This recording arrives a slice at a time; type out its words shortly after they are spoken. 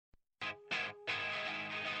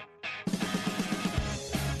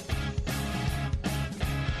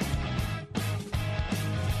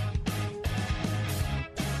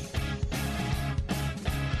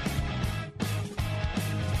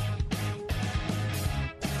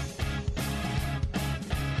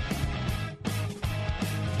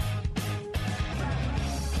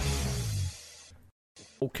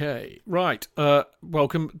Okay, right.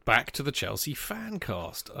 Welcome back to the Chelsea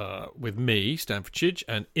Fancast with me, Stanford Chidge,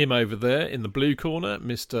 and him over there in the blue corner,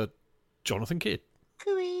 Mr. Jonathan Kidd.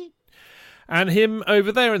 Cooey. And him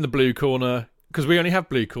over there in the blue corner, because we only have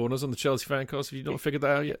blue corners on the Chelsea Fancast, if you've not figured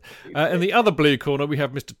that out yet. In the other blue corner, we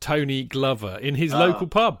have Mr. Tony Glover in his local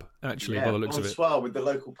pub, actually, by the looks of it. With the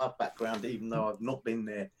local pub background, even though I've not been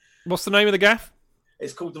there. What's the name of the gaff?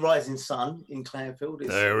 It's called the Rising Sun in Clanfield.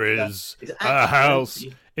 There is a house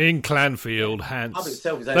in Clanfield, hence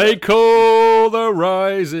they call the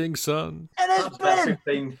Rising Sun. And it's about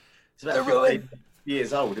 15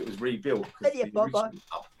 years old. It was rebuilt.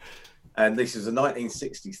 And this is a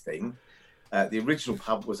 1960s thing. The original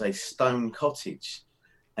pub was a stone cottage.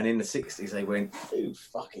 And in the 60s, they went, who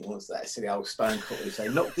fucking wants that silly old stone cottage? They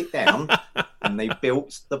knocked it down and they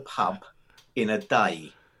built the pub in a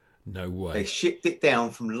day. No way. They shipped it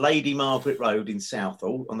down from Lady Margaret Road in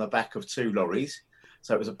Southall on the back of 2 lorries.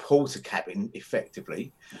 So it was a porter cabin,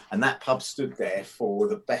 effectively. And that pub stood there for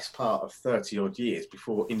the best part of 30-odd years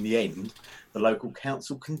before, in the end, the local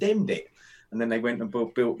council condemned it. And then they went and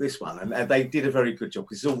built this one. And they did a very good job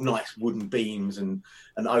because it's all nice wooden beams and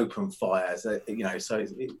open fires. So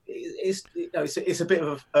it's a bit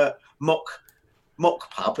of a mock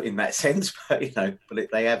pub in that sense. But,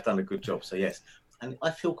 they have done a good job. So, yes. And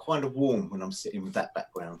I feel kind of warm when I'm sitting with that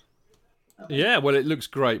background. Yeah, well, it looks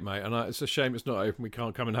great, mate. And it's a shame it's not open. We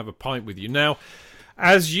can't come and have a pint with you. Now,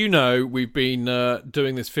 as you know, we've been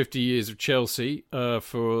doing this 50 years of Chelsea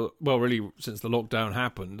really since the lockdown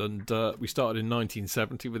happened. And we started in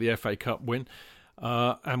 1970 with the FA Cup win.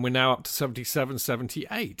 And we're now up to 77,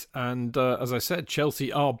 78. And as I said,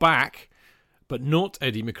 Chelsea are back, but not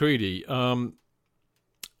Eddie McCreadie.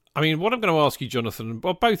 What I'm going to ask you, Jonathan,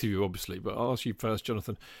 well, both of you, obviously, but I'll ask you first,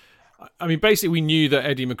 Jonathan. Basically, we knew that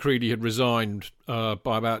Eddie McCreadie had resigned by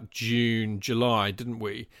about June, July, didn't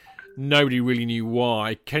we? Nobody really knew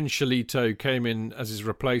why. Ken Shelito came in as his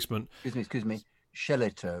replacement. Excuse me.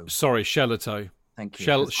 Shelito. Sorry, Shelito. Thank you.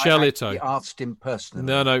 Shelito. I asked him personally.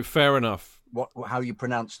 No, fair enough. How you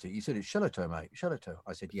pronounced it? You said it's Shelito, mate. Shelito.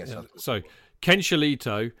 I said yes. Yeah. So Ken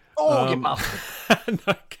Shelito. You bastard.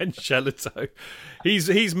 No, Ken Shelito.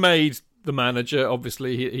 He's made the manager.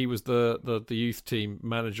 Obviously, he was the youth team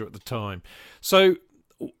manager at the time. So,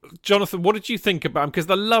 Jonathan, what did you think about him? Because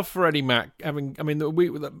the love for Eddie Mac,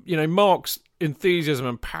 Mark's enthusiasm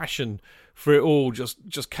and passion for it all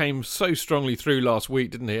just came so strongly through last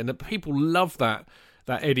week, didn't he? And the people love that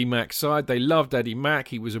Eddie Mac side. They loved Eddie Mac.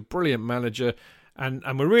 He was a brilliant manager, and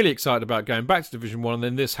we're really excited about going back to Division 1. And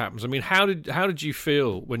then this happens. How did you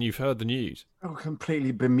feel when you've heard the news? Oh,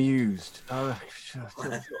 completely bemused. What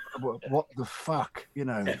the fuck?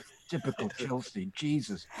 Typical Chelsea.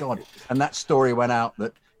 Jesus God. And that story went out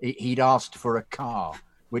that he'd asked for a car,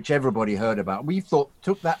 which everybody heard about. We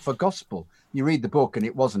took that for gospel. You read the book, and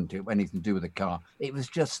it wasn't anything to do with a car. It was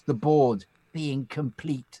just the board being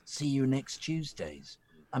complete. See you next Tuesdays.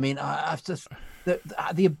 I've just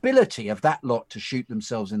the ability of that lot to shoot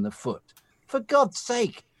themselves in the foot. For God's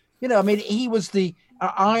sake, he was the.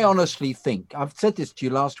 I honestly think I've said this to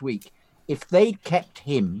you last week. If they'd kept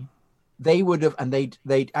him, they would have, and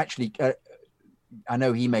they'd actually. I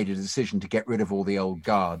know he made a decision to get rid of all the old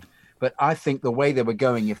guard, but I think the way they were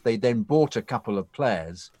going, if they then bought a couple of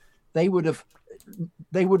players, they would have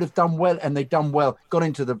done well, and they'd done well. Got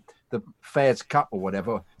into the Fairs Cup or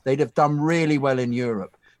whatever, they'd have done really well in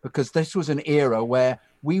Europe, because this was an era where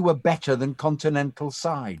we were better than continental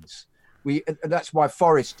sides. That's why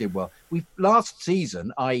Forest did well. Last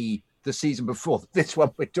season, i.e. the season before this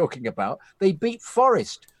one we're talking about, they beat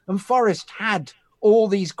Forest, and Forest had all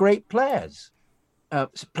these great players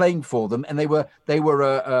playing for them, and they were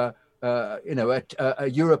a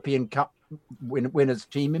European Cup winners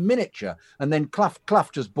team in miniature. And then Clough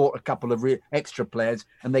just bought a couple of extra players,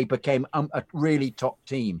 and they became a really top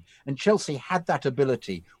team. And Chelsea had that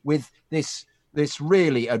ability with this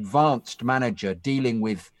really advanced manager dealing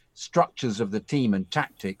with structures of the team and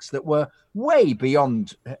tactics that were way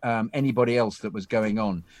beyond anybody else that was going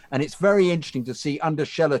on. And it's very interesting to see under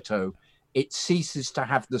Shelito, it ceases to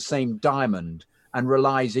have the same diamond and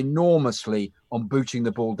relies enormously on booting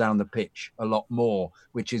the ball down the pitch a lot more,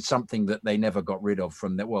 which is something that they never got rid of for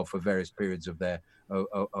various periods of their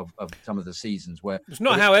of some of the seasons. Where it's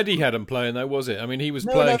not how Eddie had them playing, though, was it? He was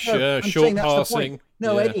playing short passing.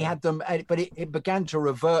 No, yeah. Eddie had them, but it began to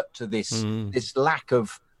revert to this this lack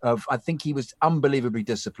of. I think he was unbelievably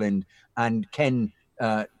disciplined, and Ken,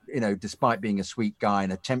 despite being a sweet guy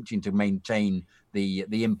and attempting to maintain the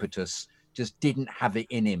impetus, just didn't have it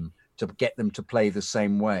in him to get them to play the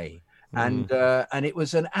same way. and it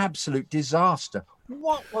was an absolute disaster.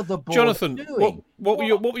 What were the board Jonathan, doing? what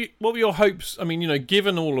were your hopes? I mean,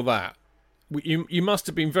 given all of that, you must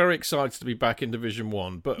have been very excited to be back in Division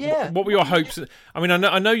 1. But what were your hopes? I mean,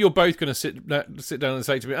 I know you're both going to sit down and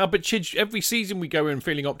say to me, but Chidge, every season we go in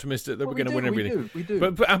feeling optimistic that we're going to win everything. We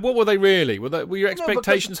do. But what were they really? Were your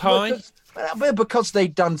expectations high? Because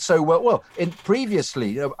they'd done so well. Well,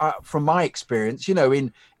 previously, from my experience,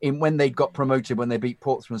 in when they got promoted, when they beat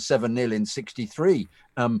Portsmouth 7-0 in '63,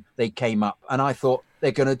 they came up, and I thought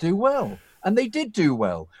they're going to do well. And they did do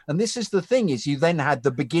well. And this is the thing, is you then had the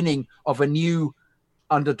beginning of a new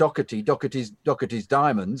under Docherty's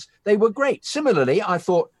Diamonds. They were great. Similarly, I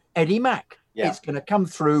thought Eddie Mack is going to come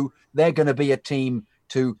through. They're going to be a team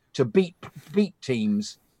to beat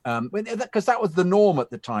teams. Because that was the norm at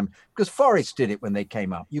the time. Because Forest did it when they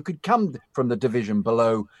came up. You could come from the division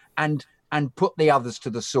below and put the others to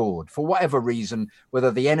the sword for whatever reason,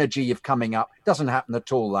 whether the energy of coming up doesn't happen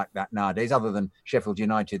at all like that nowadays, other than Sheffield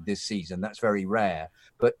United this season. That's very rare,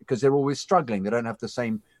 but because they're always struggling, they don't have the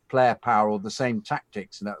same player power or the same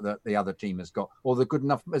tactics that the other team has got, or the good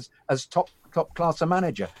enough as top class a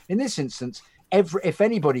manager. In this instance, if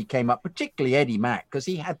anybody came up, particularly Eddie Mack, because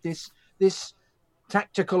he had this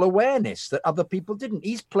tactical awareness that other people didn't.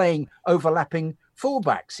 He's playing overlapping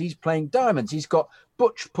fullbacks. He's playing diamonds. He's got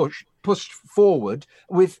Butch pushed forward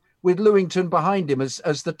with Lewington behind him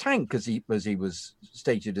as the tank, as he was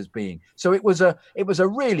stated as being. So it was a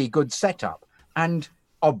really good setup. And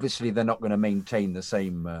obviously they're not going to maintain the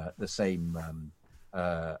same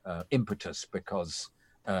impetus because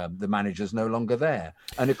the manager's no longer there.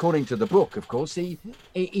 And according to the book, of course, they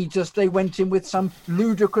went in with some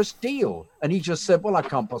ludicrous deal, and he just said, well, I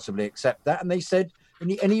can't possibly accept that. And they said, and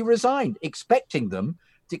he resigned, expecting them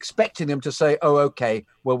to say, oh, okay,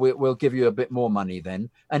 well, we'll give you a bit more money then.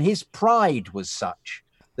 And his pride was such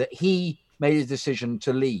that he made a decision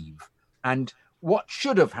to leave. And what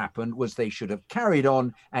should have happened was they should have carried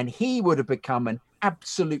on, and he would have become an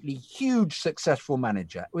absolutely huge successful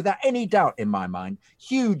manager, without any doubt in my mind.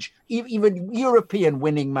 Huge, even European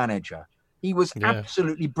winning manager. He was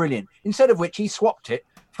absolutely brilliant. Instead of which he swapped it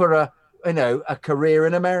for a career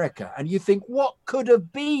in America. And you think, what could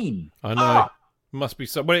have been? I know. Must be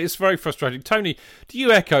so. Well, it's very frustrating. Tony, do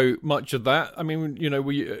you echo much of that? I mean,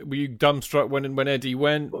 were you dumbstruck when Eddie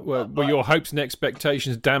went? Were your hopes and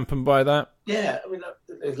expectations dampened by that? Yeah, I mean,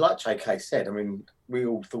 like JK said, I mean, we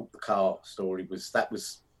all thought the car story was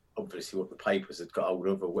obviously what the papers had got hold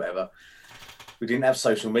of or whatever. We didn't have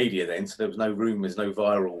social media then, so there was no rumours, no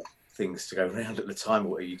viral things to go around at the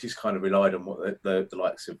time. You just kind of relied on what the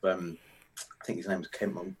likes of, I think his name was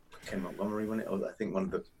Ken Montgomery, wasn't it? Or I think one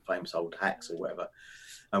of the famous old hacks or whatever,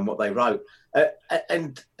 and what they wrote.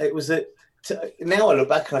 And it was now I look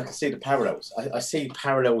back and I can see the parallels. I see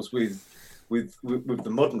parallels with the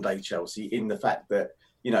modern day Chelsea in the fact that,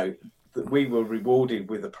 that we were rewarded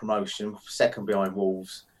with a promotion, second behind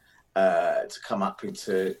Wolves, to come up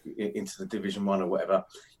into the Division 1 or whatever.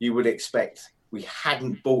 You would expect we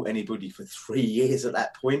hadn't bought anybody for 3 years at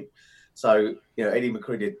that point. So, Eddie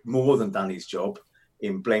McCreadie had more than done his job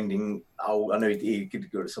in blending old. I know he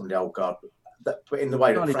could go to some of the old guard, but in the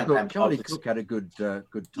way that Frank Lampard... Charlie Cook had a good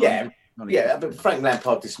time. Yeah, but Frank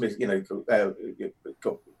Lampard dismissed,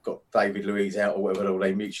 got David Luiz out or whatever, or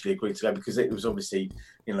they mutually agreed to go, because it was obviously,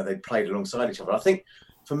 they'd played alongside each other. I think,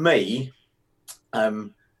 for me,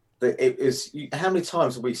 it was, how many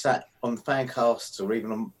times have we sat on Fancasts or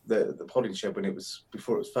even on the Podding Shed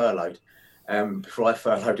before it was furloughed, before I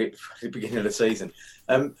furloughed it at the beginning of the season,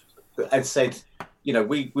 and said,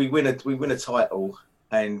 we win a title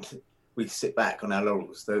and we sit back on our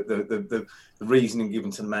laurels. The reasoning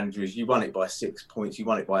given to the manager is, you won it by 6 points, you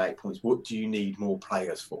won it by 8 points. What do you need more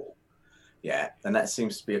players for? Yeah, and that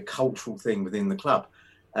seems to be a cultural thing within the club,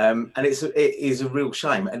 and it is a real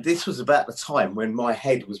shame. And this was about the time when my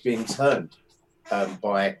head was being turned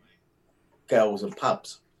by girls and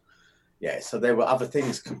pubs. Yeah, so there were other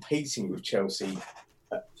things competing with Chelsea.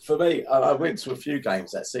 For me, I went to a few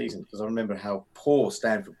games that season because I remember how poor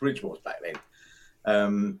Stamford Bridge was back then.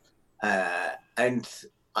 And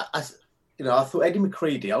I thought Eddie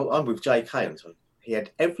McCreadie, I'm with JK on him. He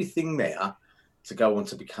had everything there to go on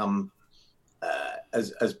to become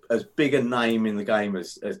as big a name in the game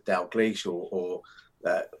as Dalglish or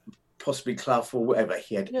possibly Clough or whatever.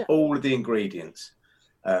 He had all of the ingredients,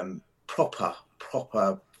 proper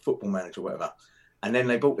football manager, whatever. And then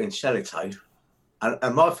they brought in Shellito,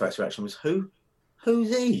 and my first reaction was,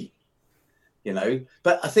 who's he?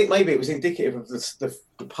 But I think maybe it was indicative of the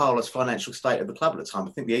parlous financial state of the club at the time.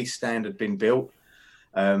 I think the East Stand had been built.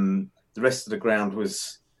 The rest of the ground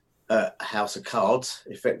was a house of cards,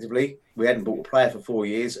 effectively. We hadn't bought a player for 4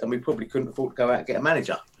 years, and we probably couldn't afford to go out and get a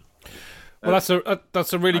manager. Well,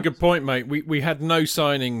 that's a really good point, mate. We had no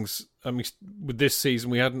signings. I mean, with this season,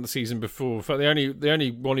 we hadn't the season before. In fact, the only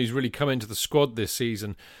one who's really come into the squad this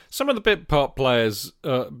season. Some of the bit part players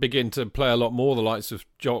begin to play a lot more. The likes of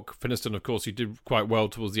Jock Finiston, of course, who did quite well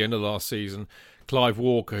towards the end of last season. Clive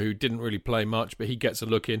Walker, who didn't really play much, but he gets a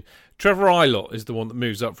look in. Trevor Ilott is the one that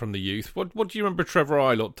moves up from the youth. What do you remember Trevor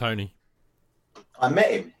Ilott, Tony? I met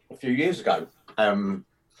him a few years ago.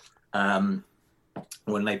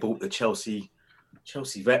 When they bought the Chelsea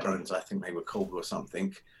Veterans, I think they were called, or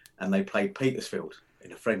something, and they played Petersfield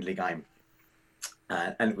in a friendly game.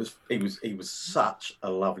 And he was such a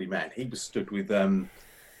lovely man. He was stood with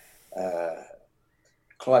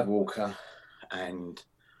Clive Walker and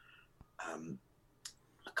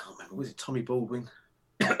I can't remember, was it Tommy Baldwin?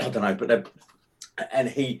 I don't know, but and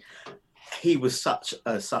he was such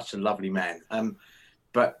a lovely man.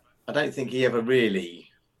 But I don't think he ever really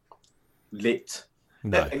lit.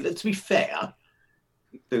 No. To be fair,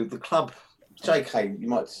 the club, JK, you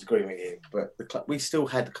might disagree with me, but the club, we still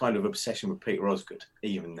had the kind of obsession with Peter Osgood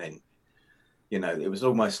even then. You know, it was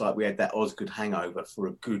almost like we had that Osgood hangover for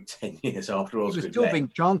a good 10 years after Osgood. He was still being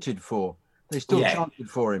chanted for. They still chanted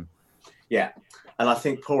for him. Yeah. And I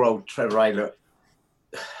think poor old Trevor Aylett,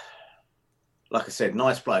 like I said,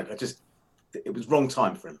 nice bloke. It was wrong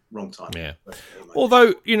time for him. Wrong time. Yeah.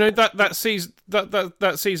 Although, you know, that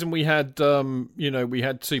season we had we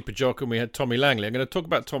had Super Jock and we had Tommy Langley. I'm going to talk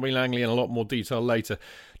about Tommy Langley in a lot more detail later.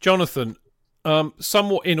 Jonathan,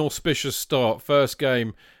 somewhat inauspicious start. First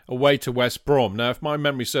game away to West Brom. Now, if my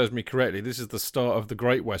memory serves me correctly, this is the start of the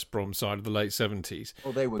great West Brom side of the late 70s.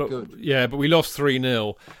 Oh, they were good. Yeah, but we lost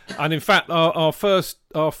 3-0. And in fact, our first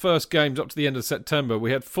games up to the end of September,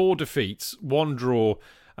 we had 4 defeats, 1 draw,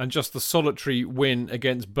 and just the solitary win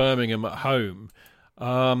against Birmingham at home.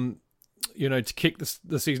 To kick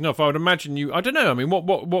the season off. I would imagine you. I don't know. I mean,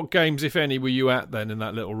 what games, if any, were you at then in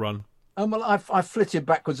that little run? Well, I flitted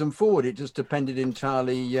backwards and forward. It just depended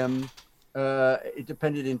entirely. It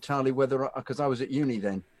depended entirely whether, because I was at uni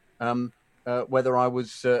then, whether I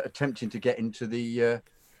was attempting to get into the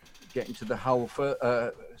Hull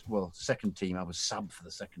second team. I was sub for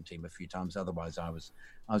the second team a few times. Otherwise, I was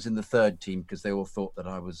in the third team because they all thought that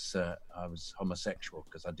I was homosexual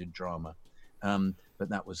because I did drama. But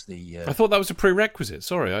that was the. I thought that was a prerequisite.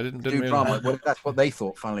 Sorry, I didn't do drama. Well, that's what they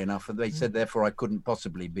thought. Funnily enough, and they said therefore I couldn't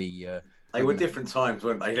possibly be. They were different times,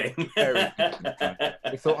 weren't they? Very different times.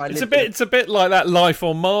 They thought it's a bit like that Life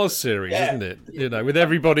on Mars series, isn't it? You know, with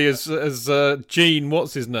everybody as Gene,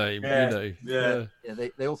 what's his name? Yeah. Yeah.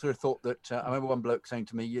 They also thought that. I remember one bloke saying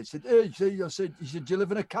to me, "He said, hey, do you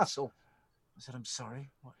live in a castle?" I said, "I'm sorry."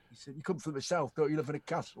 What? He said, "You come from the south, don't you? Live in a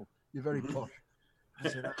castle. You're very posh." I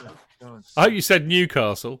said, I hope you said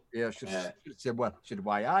Newcastle. Yeah, I should have said, well,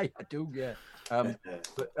 I do, yeah.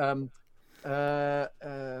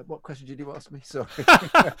 What question did you ask me? Sorry.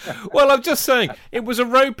 Well, I'm just saying, it was a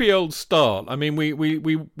ropey old start. I mean, we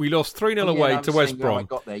lost 3-0 away to West Brom. I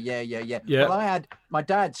got there, yeah. Well, my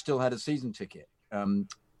dad still had a season ticket,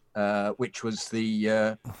 which was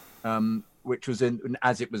we'd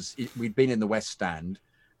been in the West Stand,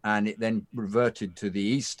 and it then reverted to the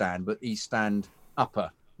East Stand, but East Stand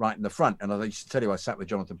upper right in the front. And I used to tell you I sat with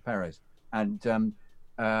Jonathan Perez, and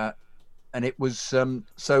it was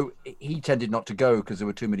so he tended not to go because there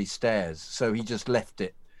were too many stairs, so he just left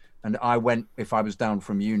it, and I went if I was down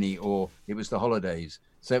from uni or it was the holidays.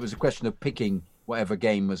 So it was a question of picking whatever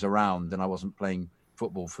game was around, and I wasn't playing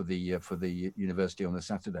football for the university on the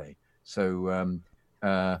Saturday. So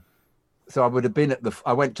I would have been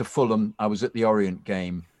I went to Fulham, I was at the Orient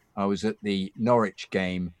game, I was at the Norwich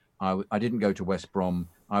game, I didn't go to West Brom,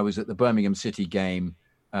 I was at the Birmingham City game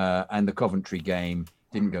and the Coventry game,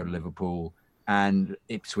 didn't go to Liverpool, and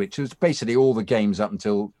Ipswich. It was basically all the games up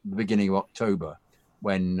until the beginning of October,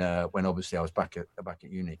 when obviously I was back at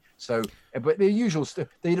uni. So, but the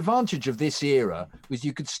advantage of this era was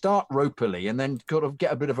you could start ropily and then kind of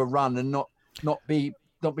get a bit of a run and not be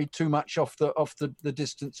too much off the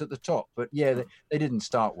distance at the top. But yeah, they didn't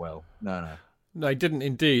start well. No. No, they didn't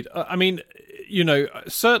indeed. I mean, you know,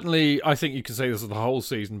 certainly I think you can say this is the whole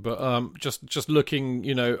season, but just looking,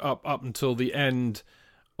 you know, up until the end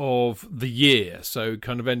of the year, so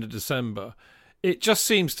kind of end of December, it just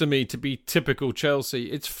seems to me to be typical Chelsea.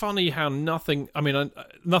 It's funny how nothing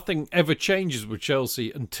ever changes with Chelsea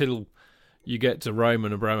until you get to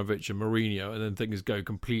Roman Abramovich and Mourinho, and then things go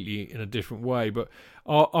completely in a different way. But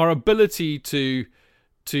our ability to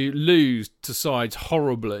lose to sides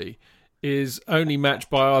horribly is only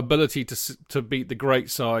matched by our ability to beat the great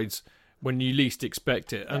sides when you least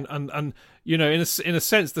expect it. And you know, in a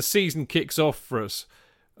sense, the season kicks off for us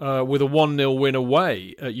with a 1-0 win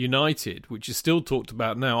away at United, which is still talked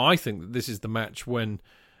about now. I think that this is the match when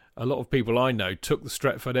a lot of people I know took the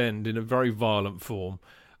Stretford end in a very violent form.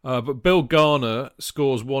 But Bill Garner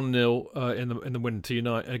scores 1-0 in the win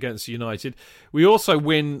against United. We also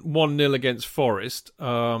win 1-0 against Forest,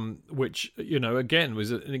 which, you know, again was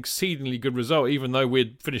an exceedingly good result, even though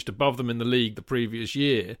we'd finished above them in the league the previous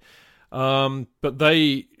year. But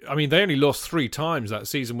they only lost 3 times that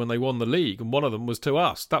season when they won the league, and one of them was to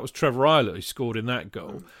us. That was Trevor Eilert who scored in that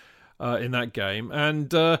goal in that game.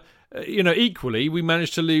 And you know, equally, we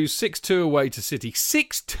managed to lose 6-2 away to City.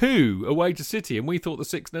 6-2 away to City, and we thought the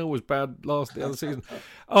 6-0 was bad the other season.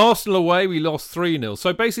 Arsenal away, we lost 3-0.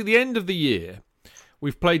 So basically, the end of the year,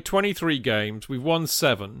 we've played 23 games, we've won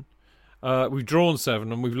 7, we've drawn 7,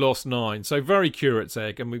 and we've lost 9. So very curate's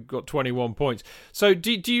egg, and we've got 21 points. So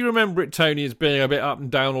do you remember it, Tony, as being a bit up and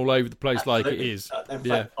down all over the place? Absolutely. Like it is? In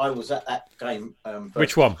fact, I was at that game.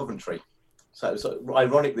 Which one? Coventry. So it was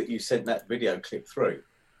ironic that you sent that video clip through.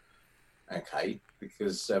 Okay,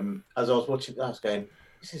 because as I was watching, I was going,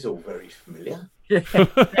 this is all very familiar. Yes.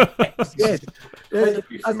 That's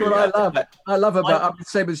what I love. I love about, I'm the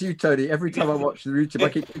same as you, Tony. Every time I watch the YouTube, I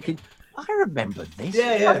keep thinking, I remember this.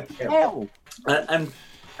 Yeah. Hell. And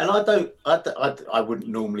I wouldn't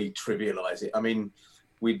normally trivialise it. I mean,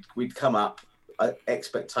 we'd come up,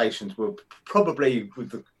 expectations were probably,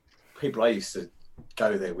 with the people I used to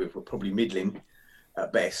go there with, were probably middling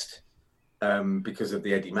at best. Because of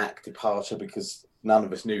the Eddie Mack departure, because none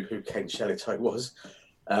of us knew who Ken Shellito was.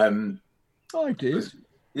 I did.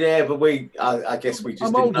 Yeah, but I guess we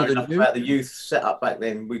just didn't know enough about the youth setup back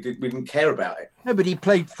then. We didn't care about it. No, but he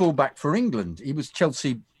played fullback for England. He was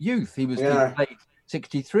Chelsea youth. He played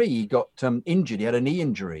 63. He got injured. He had a knee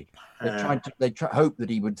injury. They hoped that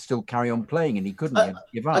he would still carry on playing, and he couldn't. He had to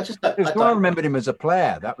give up. I remembered him as a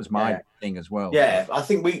player. That was my thing as well. Yeah, I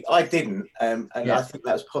think I didn't, and I think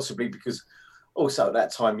that was possibly because also at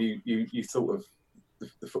that time you thought of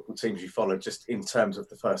the football teams you followed just in terms of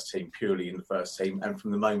the first team, purely in the first team, and from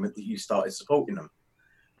the moment that you started supporting them.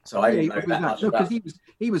 So I didn't know that much about. Because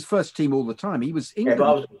he was first team all the time. He was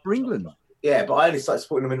England for England. Yeah, but I only started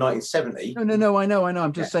supporting them in 1970. No, I know.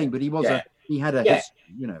 I'm just saying, but he was he had a history,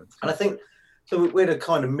 you know. And I think so. We had a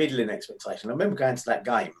kind of middling expectation. I remember going to that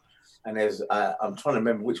game, and there's I'm trying to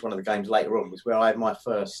remember which one of the games later on was where I had my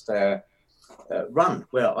first run,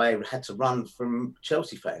 where I had to run from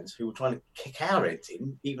Chelsea fans who were trying to kick our heads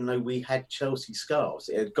in, even though we had Chelsea scarves.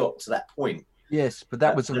 It had got to that point. Yes, but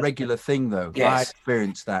that was a regular thing, though. Yes. I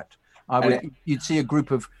experienced that. You'd see a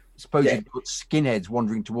group of supposed skinheads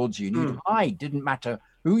wandering towards you, and you'd hide. Didn't matter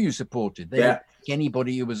who you supported. They would pick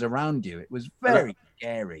anybody who was around you. It was very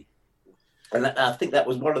scary. And I think that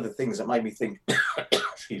was one of the things that made me think,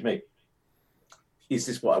 excuse me, is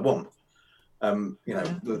this what I want? You know,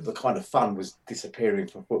 the kind of fun was disappearing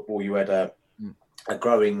from football. You had a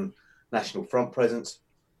growing National Front presence.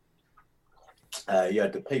 You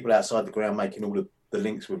had the people outside the ground making all the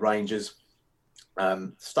links with Rangers,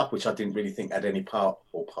 stuff which I didn't really think had any part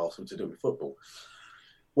or parcel to do with football.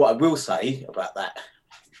 What I will say about that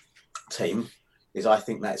team is I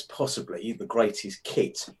think that's possibly the greatest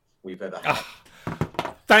kit we've ever had.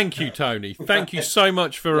 Thank you, Tony. Thank you so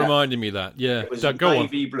much for reminding me that. Yeah, it was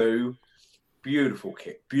navy blue, beautiful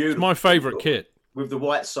kit. Beautiful. It's my favourite kit. With the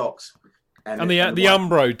white socks. And the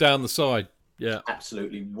Umbro down the side. Yeah.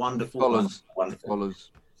 Absolutely wonderful. Wonderful.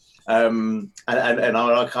 And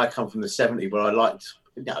I come from the 70s where I liked,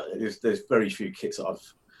 there's very few kits that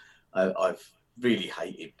I've really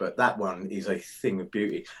hated, but that one is a thing of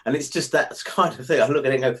beauty. And it's just that kind of thing. I look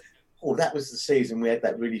at it and go, oh, that was the season we had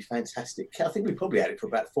that really fantastic kit. I think we probably had it for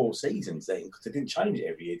about 4 seasons then, because they didn't change it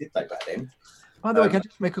every year, did they, back then? By the way, can I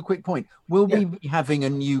just make a quick point? Will we be having a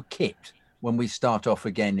new kit when we start off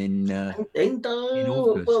again in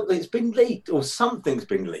August? Well, it's been leaked, or something's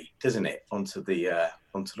been leaked, isn't it, onto the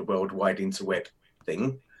worldwide interweb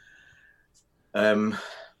thing. And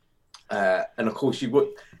of course,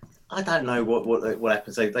 I don't know what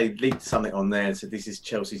happens. They leaked something on there and said this is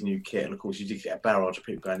Chelsea's new kit, and of course you just get a barrage of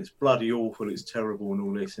people going, it's bloody awful, it's terrible, and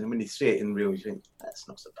all this. And when you see it in real, you think that's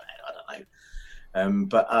not so bad. I don't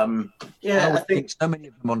know. I think so many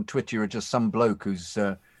of them on Twitter are just some bloke who's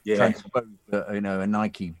transposed a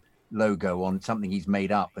Nike logo on something he's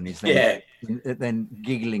made up, and is then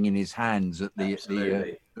giggling in his hands at the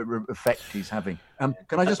effect he's having. Can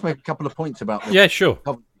I just make a couple of points about this? Yeah, sure.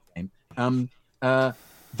 Game?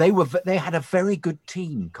 They had a very good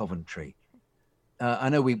team, Coventry. I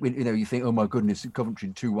know you think, oh my goodness, Coventry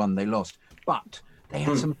 2-1 they lost, but they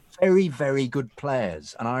had some very, very good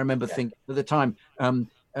players. And I remember thinking at the time,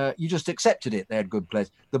 you just accepted it. They had good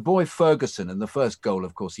players. The boy Ferguson, and the first goal,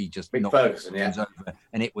 of course, he just knocked Ferguson, over,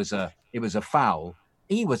 and it was a foul.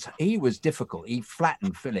 He was difficult. He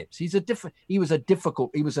flattened Phillips. He was a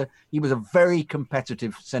very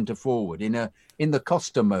competitive centre forward in the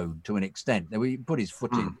Costa mode to an extent. He put his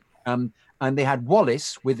foot in. And they had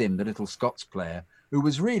Wallace with him, the little Scots player, who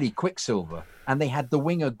was really Quicksilver. And they had the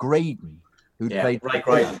winger Graydon, who played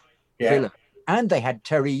for Villa. And they had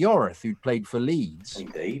Terry Yorath, who'd played for Leeds.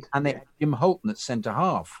 Indeed. And they had Jim Holton at centre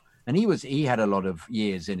half. And he had a lot of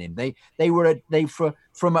years in him.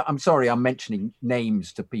 I'm sorry, I'm mentioning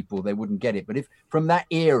names to people, they wouldn't get it. But if from that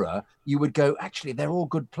era, you would go, actually, they're all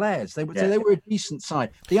good players. So they were a decent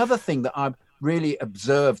side. The other thing that I've really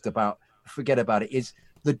observed forget about it, is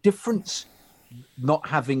the difference not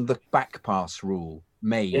having the back pass rule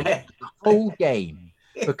made the whole game,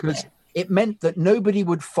 because it meant that nobody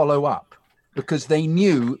would follow up because they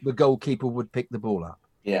knew the goalkeeper would pick the ball up.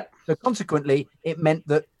 Yeah. So consequently, it meant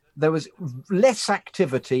that there was less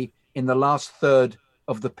activity in the last third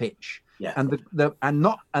of the pitch, and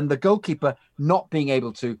the goalkeeper not being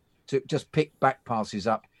able to just pick back passes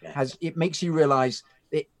up it makes you realise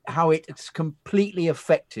how it's completely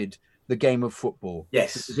affected the game of football.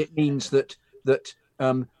 Yes, because it means that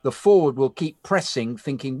the forward will keep pressing,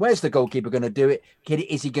 thinking, where's the goalkeeper going to do it?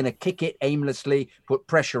 Is he going to kick it aimlessly, put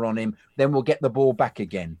pressure on him? Then we'll get the ball back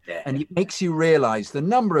again. Yeah. And it makes you realise the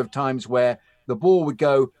number of times where the ball would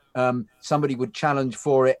go, somebody would challenge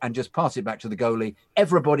for it and just pass it back to the goalie.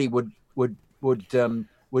 Everybody would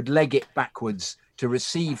leg it backwards to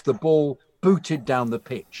receive the ball booted down the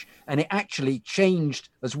pitch. And it actually changed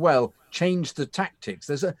the tactics.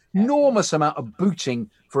 There's an enormous amount of booting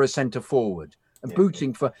for a centre forward. And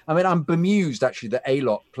booting I'm bemused actually that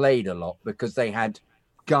A-Lot played a lot, because they had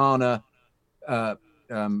Garner,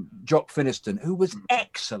 Jock Finiston, who was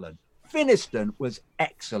excellent. Finiston was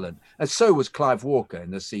excellent, and so was Clive Walker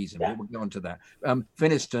in the season. Yeah. We'll get on to that.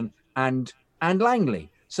 Finiston and Langley.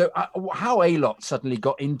 So how A-Lot suddenly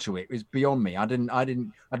got into it is beyond me. I don't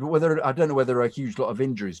know whether there are a huge lot of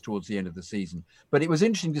injuries towards the end of the season, but it was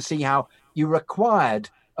interesting to see how you required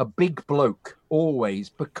a big bloke always,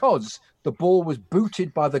 because the ball was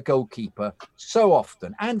booted by the goalkeeper so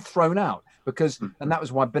often and thrown out, and that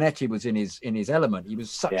was why Bonetti was in his element. He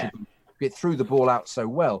was it threw the ball out so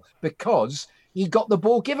well, because he got the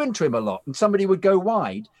ball given to him a lot, and somebody would go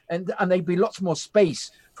wide, and there'd be lots more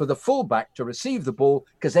space for the fullback to receive the ball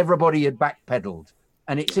because everybody had backpedaled.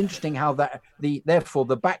 And it's interesting how therefore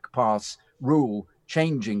the back pass rule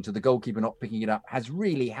changing to the goalkeeper not picking it up has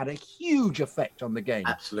really had a huge effect on the game.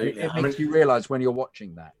 Absolutely. It makes you realise when you're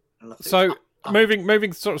watching that. So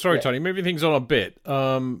Tony, moving things on a bit.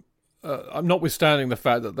 Notwithstanding the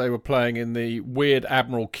fact that they were playing in the weird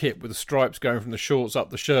Admiral kit with the stripes going from the shorts up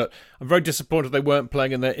the shirt, I'm very disappointed they weren't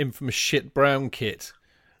playing in their infamous shit brown kit.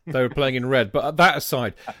 They were playing in red. But that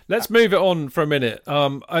aside, let's move it on for a minute.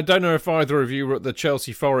 I don't know if either of you were at the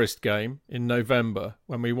Chelsea Forest game in November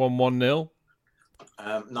when we won 1-0.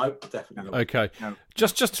 No, definitely not. Okay. No.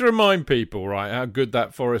 Just to remind people, right, how good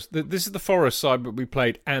that Forest... This is the Forest side that we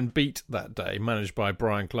played and beat that day, managed by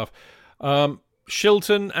Brian Clough.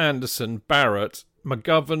 Shilton, Anderson, Barrett,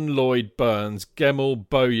 McGovern, Lloyd, Burns, Gemmell,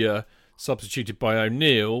 Bowyer, substituted by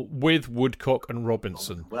O'Neill, with Woodcock and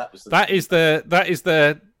Robinson. Well, that is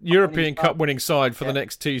their European Cup winning side for the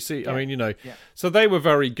next two seasons. So they were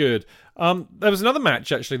very good. There was another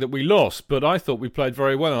match actually that we lost, but I thought we played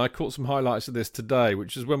very well, and I caught some highlights of this today,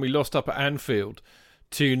 which is when we lost up at Anfield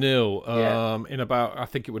 2-0 in about, I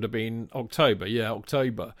think it would have been October. Yeah,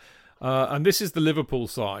 October. And this is the Liverpool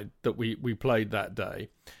side that we played that day.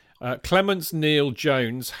 Clements, Neil,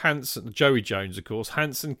 Jones, Hanson, Joey Jones, of course,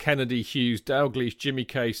 Hanson, Kennedy, Hughes, Dalglish, Jimmy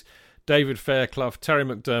Case, David Fairclough, Terry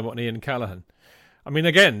McDermott and Ian Callaghan. I mean,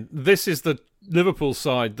 again, this is the Liverpool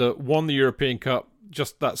side that won the European Cup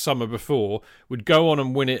just that summer before, would go on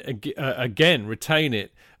and win it again, retain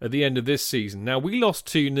it at the end of this season. Now, we lost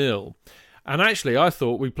 2-0, and actually I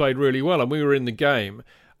thought we played really well and we were in the game.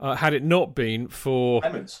 Had it not been for...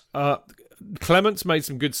 Clements made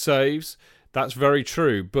some good saves. That's very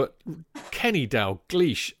true. But Kenny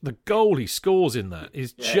Dalglish, the goal he scores in that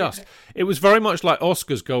is just... It was very much like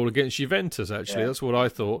Oscar's goal against Juventus, actually. Yeah. That's what I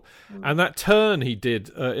thought. And that turn he did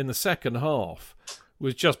in the second half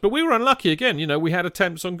was just... But we were unlucky again. We had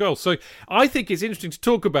attempts on goal. So I think it's interesting to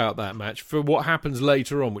talk about that match for what happens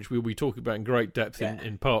later on, which we'll be talking about in great depth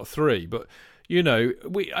in part 3. But...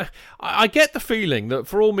 I get the feeling that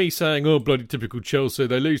for all me saying, oh, bloody typical Chelsea,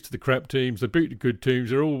 they lose to the crap teams, they beat the good teams,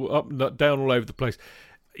 they're all up and down all over the place.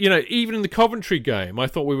 you know, even in the Coventry game, I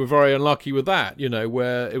thought we were very unlucky with that, you know,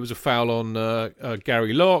 where it was a foul on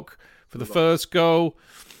Gary Locke for the first goal.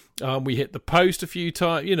 We hit the post a few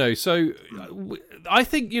times, you know. So I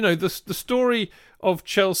think, you know, the story of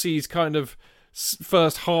Chelsea's kind of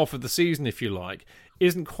first half of the season, if you like,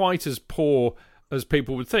 isn't quite as poor as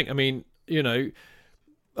people would think. I mean, you know,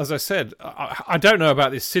 as I said, I don't know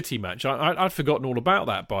about this City match. I'd forgotten all about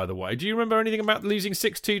that, by the way. Do you remember anything about losing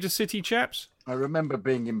 6-2 to City, chaps? I remember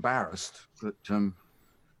being embarrassed, but I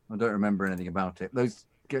don't remember anything about it. Those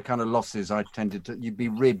kind of losses, you'd be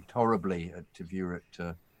ribbed horribly if you were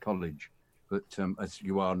at college, but as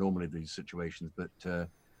you are normally in these situations. But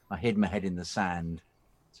I hid my head in the sand.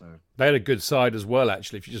 So they had a good side as well,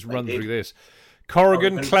 actually. If you just run through this: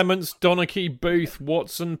 Corrigan, Clements, Donachie, Booth,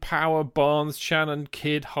 Watson, Power, Barnes, Shannon,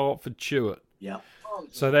 Kidd, Hartford, Chewett. Yeah.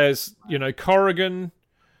 So there's, you know, Corrigan.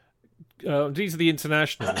 These are the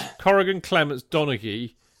internationals. Corrigan, Clements,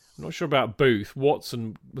 Donachie. I'm not sure about Booth.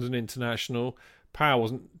 Watson was an international. Power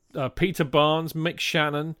wasn't. Peter Barnes, Mick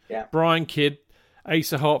Shannon, Brian Kidd,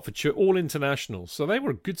 Asa Hertfordshire, all internationals. So they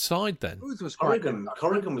were a good side then. Booth was Corrigan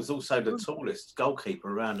was also the tallest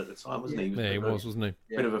goalkeeper around at the time, wasn't he? He was, wasn't he?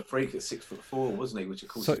 Bit of a freak at 6'4", wasn't he? Which of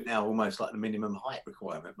course is now almost like the minimum height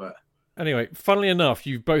requirement. But anyway, funnily enough,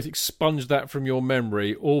 you've both expunged that from your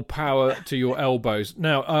memory. All power to your elbows.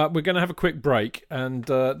 Now, we're going to have a quick break, and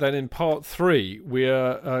then in part 3, we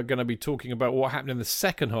are going to be talking about what happened in the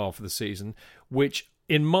second half of the season, which,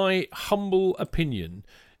 in my humble opinion,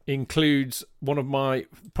 includes one of my,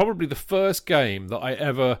 probably the first game that I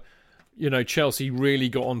ever, you know, Chelsea really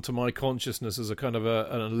got onto my consciousness as a kind of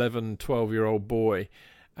an 11, 12-year-old boy.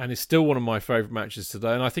 And it's still one of my favourite matches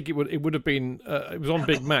today. And I think it would have been, it was on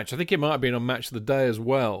Big Match. I think it might have been on Match of the Day as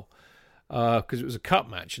well, because it was a cup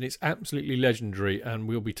match. And it's absolutely legendary. And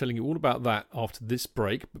we'll be telling you all about that after this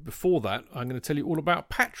break. But before that, I'm going to tell you all about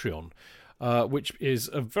Patreon, which is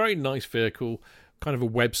a very nice vehicle, kind of a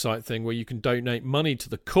website thing where you can donate money to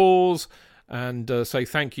the cause and say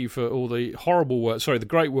thank you for all the the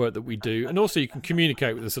great work that we do. And also you can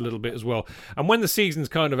communicate with us a little bit as well. And when the season's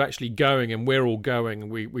kind of actually going and we're all going,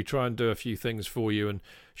 we try and do a few things for you and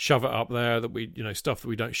shove it up there that we, you know, stuff that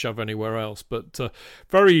we don't shove anywhere else. But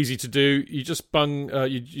very easy to do. You just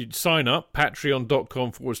you sign up,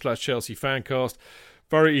 patreon.com/Chelsea Fancast.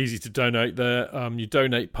 Very easy to donate there. You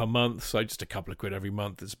donate per month, so just a couple of quid every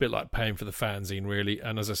month. It's a bit like paying for the fanzine, really.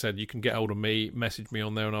 And as I said, you can get hold of me, message me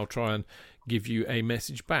on there, and I'll try and give you a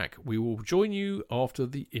message back. We will join you after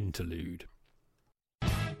the interlude.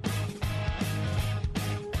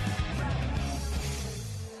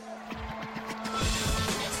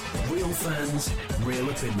 Real fans, real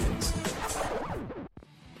opinions.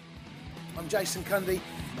 I'm Jason Cundy,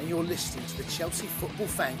 and you're listening to the Chelsea Football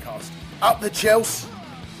Fancast. Up the Chelsea!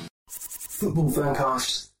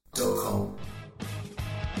 Footballfancast.com.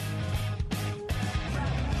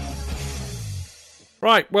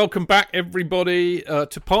 Right, welcome back, everybody,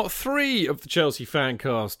 to part 3 of the Chelsea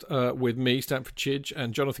Fancast with me, Stamford Chidge,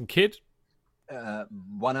 and Jonathan Kidd.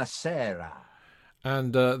 Buonasera.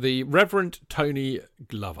 And the Reverend Tony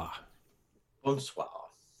Glover. Bonsoir.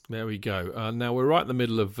 There we go. Now we're right in the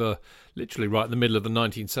middle of, literally right in the middle of the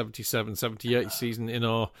 1977-78 season in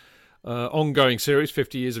our ongoing series,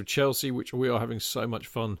 50 Years of Chelsea, which we are having so much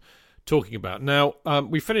fun talking about. Now,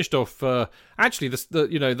 we finished off, actually,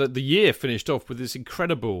 the year finished off with this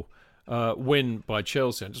incredible win by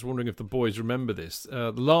Chelsea. I'm just wondering if the boys remember this.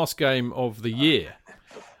 The last game of the year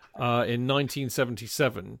in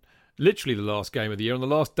 1977, literally the last game of the year, on the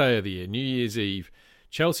last day of the year, New Year's Eve,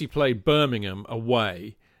 Chelsea played Birmingham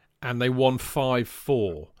away, and they won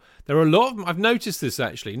 5-4. There are a lot of them. I've noticed this,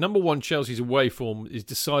 actually. Number one, Chelsea's away form is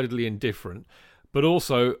decidedly indifferent, but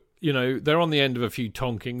also, you know, they're on the end of a few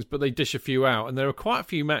tonkings, but they dish a few out, and there are quite a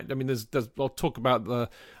few matches. I mean, I'll talk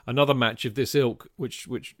about another match of this ilk, which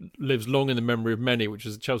lives long in the memory of many, which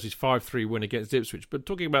is Chelsea's 5-3 win against Ipswich. But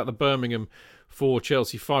talking about the Birmingham 4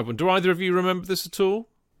 Chelsea 5-1, do either of you remember this at all?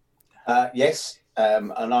 Yes,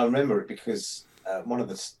 and I remember it because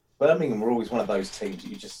Birmingham were always one of those teams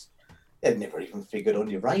that they'd never even figured on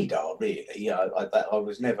your radar, really. I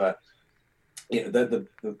was never, you know, the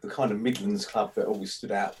kind of Midlands club that always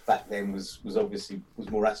stood out back then was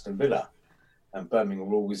more Aston Villa, and Birmingham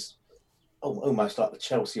were always almost like the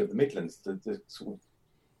Chelsea of the Midlands, the sort of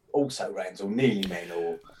also-rans or nearly men.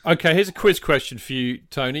 Or okay, here's a quiz question for you,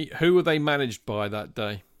 Tony. Who were they managed by that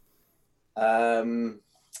day?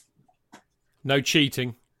 No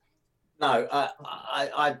cheating. No,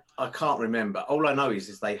 I can't remember. All I know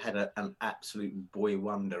is they had an absolute boy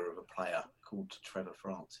wonder of a player called Trevor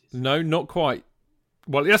Francis. No, not quite.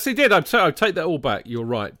 Well, yes, they did. I'd take that all back. You're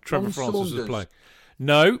right. Trevor Francis was playing.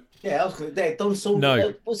 No. Yeah, I was going to Don Saunders.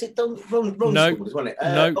 No. Was it Don Ron No. Saunders, wasn't it?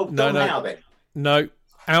 No. Howe then. No.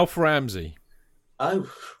 Alf Ramsey.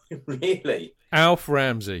 Oh, really? Alf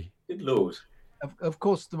Ramsey. Good Lord. Of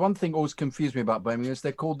course, the one thing always confused me about Birmingham is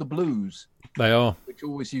they're called the Blues, They are. which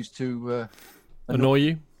always used to Annoy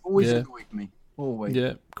you? always Yeah. annoyed me. Always.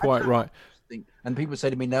 Yeah, quite right. And people say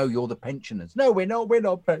to me, "No, you're the pensioners." No, we're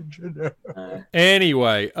not pensioners.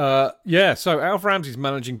 Anyway, so Alf Ramsey's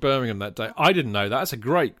managing Birmingham that day. I didn't know that. That's a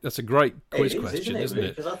great quiz question, isn't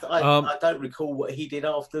it? Because I don't recall what he did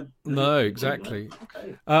after. No, exactly.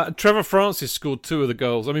 Okay. Trevor Francis scored 2 of the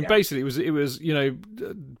goals. I mean, basically, it was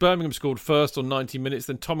Birmingham scored first on 90 minutes,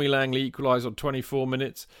 then Tommy Langley equalised on 24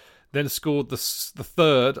 minutes, then scored the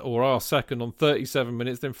third, or our second, on 37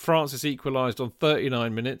 minutes, then Francis equalised on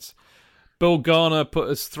 39 minutes. Bill Garner put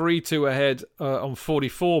us 3-2 ahead on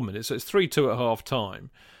 44 minutes, so it's 3-2 at half-time.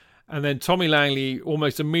 And then Tommy Langley,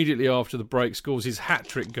 almost immediately after the break, scores his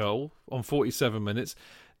hat-trick goal on 47 minutes.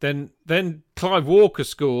 Then Clive Walker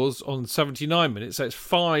scores on 79 minutes, so it's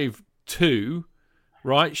 5-2,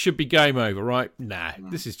 right? Should be game over, right? Nah,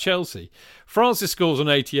 this is Chelsea. Francis scores on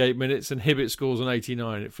 88 minutes and Hibbett scores on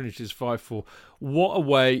 89. It finishes 5-4. What a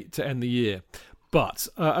way to end the year. But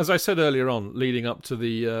as I said earlier on, leading up to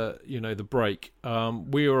the break,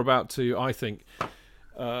 we were about to, I think,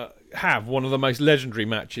 have one of the most legendary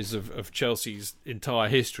matches of Chelsea's entire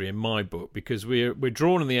history in my book, because we're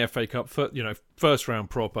drawn in the FA Cup, first round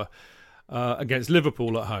proper, against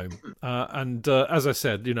Liverpool at home, and as I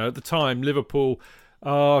said, at the time Liverpool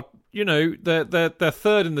are they're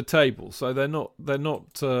third in the table, so they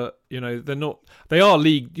are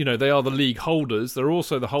league, they are the league holders. They're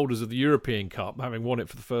also the holders of the European Cup, having won it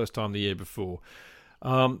for the first time the year before.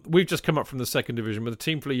 We've just come up from the second division with a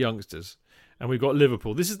team full of youngsters, and we've got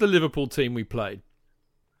Liverpool. This is the Liverpool team we played.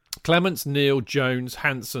 Clements, Neal, Jones,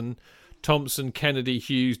 Hanson, Thompson, Kennedy,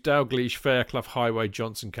 Hughes, Dalglish, Fairclough, Highway,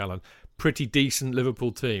 Johnson, Callan. Pretty decent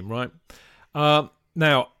Liverpool team, right?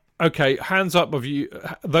 Now, okay, hands up of you,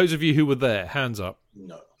 those of you who were there, hands up.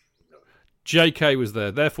 No. JK was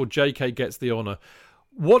there, therefore JK gets the honour.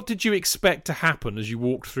 What did you expect to happen as you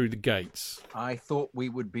walked through the gates? I thought we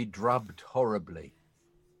would be drubbed horribly.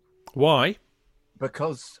 Why?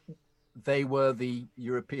 Because they were the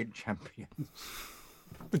European champions.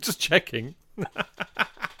 Just checking. And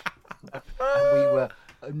we were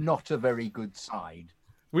not a very good side.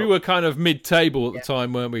 We were kind of mid-table at the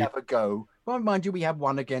time, weren't we? Have a go. Well, mind you, we had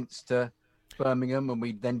one against Birmingham, and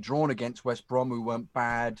we'd then drawn against West Brom, who weren't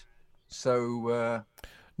bad. So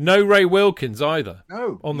no Ray Wilkins either.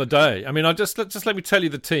 No. On the day. I mean, just let me tell you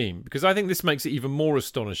the team, because I think this makes it even more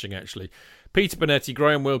astonishing, actually. Peter Bonetti,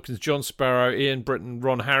 Graham Wilkins, John Sparrow, Ian Britton,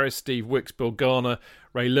 Ron Harris, Steve Wicks, Bill Garner,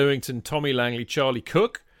 Ray Lewington, Tommy Langley, Charlie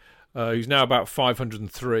Cook, who's now about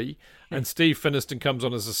 503, and Steve Finiston comes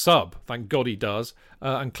on as a sub. Thank God he does.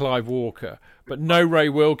 And Clive Walker. But no Ray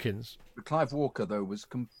Wilkins. Clive Walker, though, was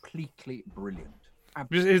completely brilliant. It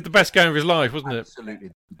was the best game of his life, wasn't it? Absolutely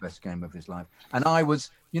the best game of his life. And I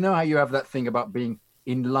was, how you have that thing about being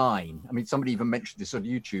in line? I mean, somebody even mentioned this on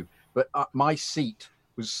YouTube, but my seat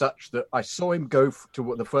was such that I saw him go to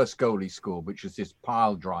what the first goal he scored, which was this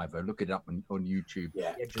pile driver. Look it up on YouTube.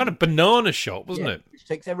 Yeah. Kind of banana shot, wasn't it? Which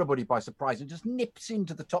takes everybody by surprise and just nips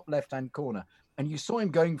into the top left-hand corner. And you saw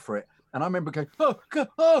him going for it. And I remember going, good,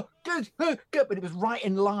 but it was right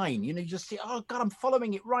in line. You just see, oh God, I'm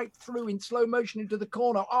following it right through in slow motion into the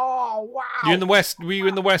corner. Oh wow! Were you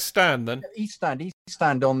in the West Stand then? East Stand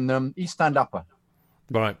on East Stand upper.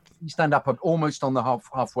 Right. East Stand upper, almost on the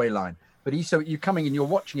halfway line. But so you're coming and you're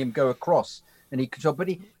watching him go across, and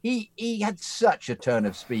he had such a turn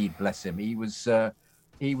of speed. Bless him. He was a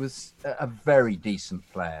very decent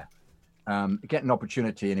player. Get an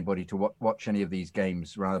opportunity, anybody, to watch any of these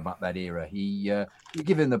games around about that era. You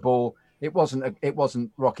give him the ball. It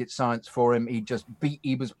wasn't rocket science for him.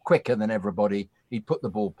 He was quicker than everybody. He'd put the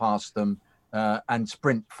ball past them and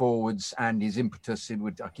sprint forwards, and his impetus,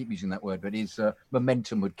 I keep using that word, but his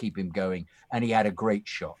momentum would keep him going. And he had a great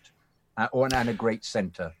shot and a great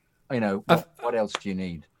centre. What else do you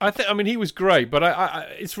need? I mean, he was great, but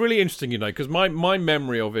it's really interesting, because my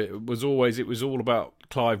memory of it was all about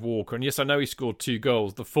Clive Walker. And yes, I know he scored 2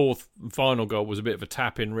 goals. The fourth and final goal was a bit of a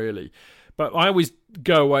tap-in, really. But I always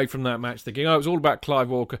go away from that match thinking, it was all about Clive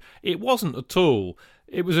Walker. It wasn't at all.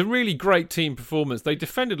 It was a really great team performance. They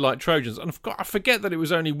defended like Trojans, and I forget that it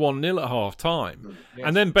was only 1-0 at half time. Yes.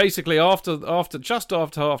 And then basically after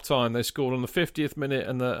half time, they scored on the 50th minute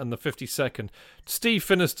and the 52nd. Steve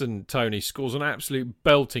Finiston, Tony, scores an absolute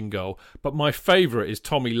belting goal. But my favourite is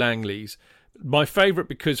Tommy Langley's. My favourite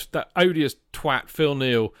because that odious twat Phil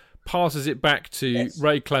Neal passes it back to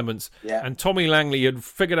Ray Clements, Yeah. and Tommy Langley had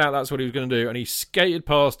figured out that's what he was going to do, and he skated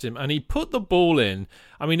past him, and he put the ball in.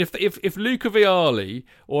 I mean, if Luca Vialli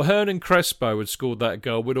or Hernan Crespo had scored that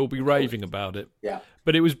goal, we'd all be raving about it. Yeah.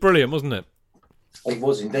 But it was brilliant, wasn't it? It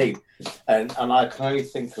was indeed. And I can only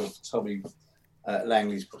think of Tommy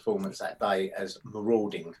Langley's performance that day as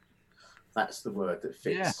marauding. That's the word that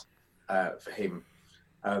fits for him.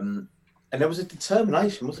 And there was a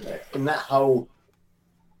determination, wasn't there, in that whole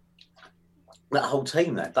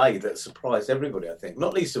team that day that surprised everybody, I think.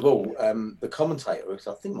 Not least of all, the commentator, which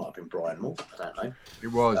I think might have been Brian Moore, I don't know. It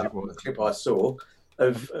was. The clip I saw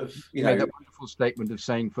of He made that wonderful statement of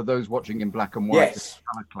saying, for those watching in black and white, it's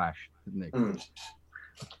a colour clash, didn't he?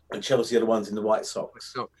 And Chelsea are the ones in the white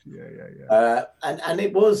socks. Yeah. And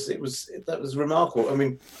that was remarkable. I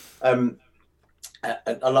mean,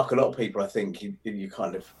 I like a lot of people, I think you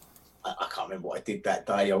kind of, I can't remember what I did that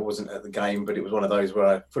day. I wasn't at the game, but it was one of those where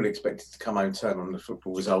I fully expected to come home, turn on the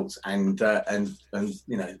football results, and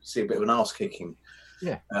see a bit of an arse kicking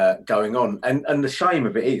going on. And the shame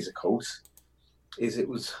of it is, of course, it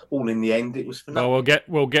was all in the end. It was for nothing. Well,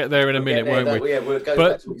 we'll get there in a minute, won't we? Yeah, we'll go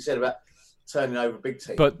back to what you said about turning over big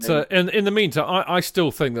teams. But in the meantime, I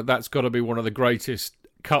still think that's got to be one of the greatest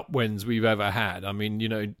cup wins we've ever had. I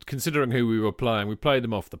mean, considering who we were playing, we played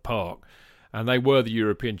them off the park, and they were the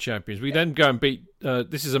European champions. We then go and beat.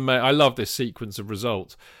 This is amazing. I love this sequence of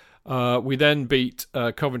results. We then beat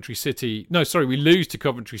Coventry City. No, sorry, we lose to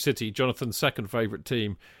Coventry City, Jonathan's second favourite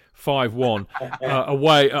team, 5-1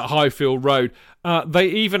 away at Highfield Road. They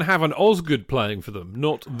even have an Osgood playing for them,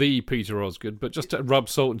 not the Peter Osgood, but just to rub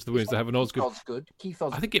salt into the wounds, they have an Osgood. Keith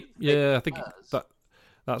Osgood. I think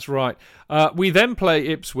that's right. We then play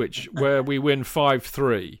Ipswich, where we win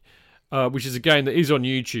 5-3. Which is a game that is on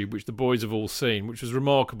YouTube, which the boys have all seen, which was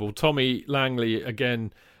remarkable. Tommy Langley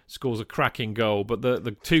again scores a cracking goal, but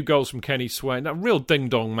the two goals from Kenny Swain, a real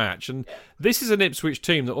ding-dong match. And this is an Ipswich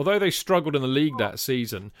team that, although they struggled in the league that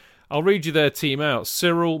season, I'll read you their team out.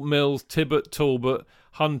 Cyril, Mills, Tibbett, Talbot,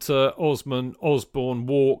 Hunter, Osman, Osborne,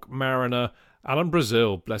 Walk, Mariner, Alan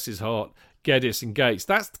Brazil, bless his heart, Geddes and Gates.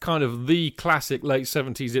 That's kind of the classic late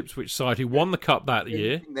 70s Ipswich side who won the cup that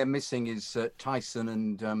year. The thing they're missing is Tyson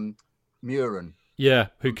and Muren. Yeah,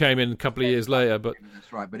 who came in a couple of years later. But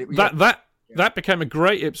that's right. But that became a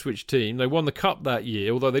great Ipswich team. They won the cup that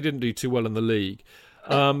year, although they didn't do too well in the league.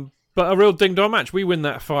 But a real ding-dong match. We win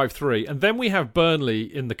that 5-3. And then we have Burnley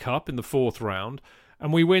in the cup in the fourth round,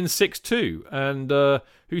 and we win 6-2. And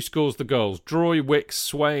who scores the goals? Droy, Wicks,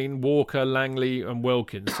 Swain, Walker, Langley and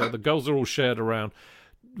Wilkins. So the goals are all shared around.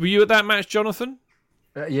 Were you at that match, Jonathan?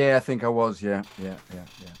 Yeah, I think I was. Yeah.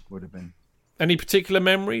 Would have been. Any particular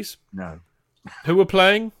memories? No. Who were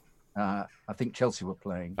playing? I think Chelsea were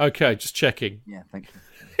playing. Okay, just checking. Yeah, thank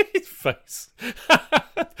you. His face.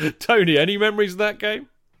 Tony, any memories of that game?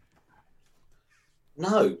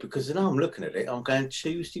 No, because now I'm looking at it, I'm going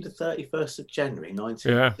Tuesday the 31st of January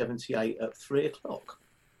 1978 at 3:00.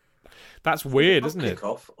 That's weird, isn't it?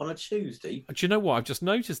 Kick-off on a Tuesday. Do you know what? I've just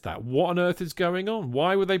noticed that. What on earth is going on?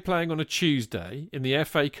 Why were they playing on a Tuesday in the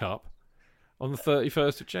FA Cup on the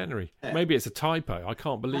 31st of January? Yeah. Maybe it's a typo. I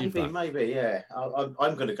can't believe that. Maybe, yeah.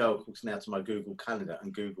 I'm going to go, of course, now to my Google Calendar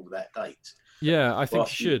and Google that date. Yeah, I think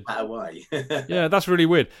you should. That away. Yeah, that's really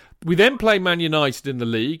weird. We then play Man United in the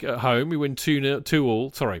league at home. We win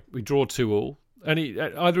 2-all. Sorry, we draw 2-all.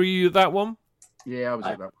 Either of you at that one? Yeah, I was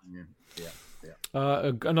at that one, yeah.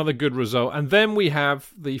 Another good result. And then we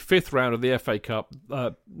have the fifth round of the FA Cup,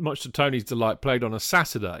 much to Tony's delight, played on a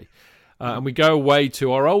Saturday. And we go away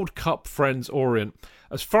to our old cup friends, Orient.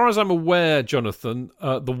 As far as I'm aware, Jonathan,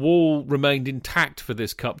 the wall remained intact for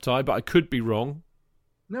this cup tie, but I could be wrong.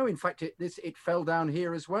 No, in fact, it fell down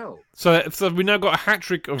here as well. So we now got a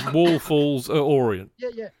hat-trick of wall falls at Orient.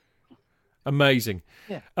 Yeah. Amazing.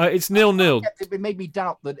 Yeah. It's 0-0. It made me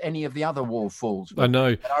doubt that any of the other wall falls. I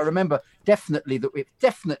know. But I remember definitely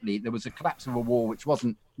there was a collapse of a wall which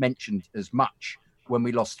wasn't mentioned as much when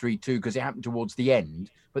we lost 3-2 because it happened towards the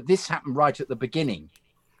end. But this happened right at the beginning.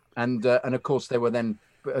 And of course, they were then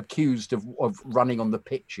accused of running on the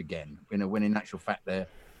pitch again, when in actual fact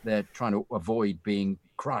they're trying to avoid being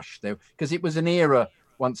crushed. Because it was an era,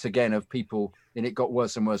 once again, of people, and it got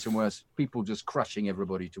worse and worse and worse, people just crushing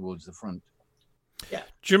everybody towards the front. Yeah.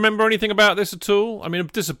 Do you remember anything about this at all? I mean, a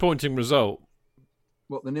disappointing result.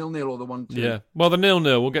 What, the 0-0 or the 1-2? Yeah. Well, the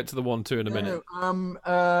 0-0. We'll get to the 1-2 in a minute.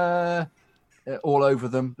 All over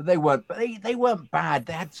them, but they weren't bad.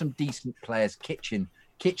 They had some decent players. Kitchen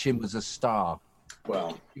was a star.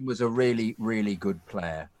 Well, he was a really, really good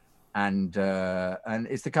player, and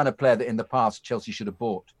it's the kind of player that in the past Chelsea should have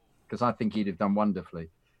bought, because I think he'd have done wonderfully.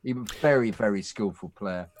 He was very, very skillful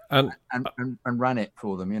player, And ran it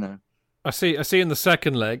for them. You know. I see in the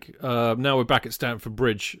second leg, now we're back at Stamford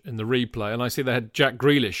Bridge in the replay, and I see they had Jack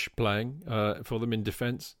Grealish playing for them in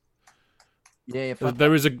defence. Yeah,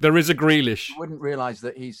 there is a Grealish. I wouldn't realise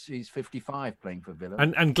that he's 55 playing for Villa.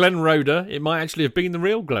 And Glenn Roeder, it might actually have been the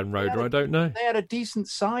real Glenn Roeder, I don't know. They had a decent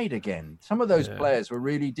side again. Some of those players were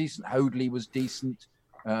really decent. Hoadley was decent.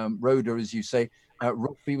 Roeder, as you say.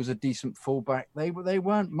 Rugby was a decent fullback. They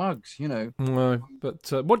weren't mugs, you know. No, but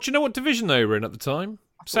do you know what division they were in at the time?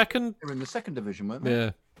 Second? They were in the second division, weren't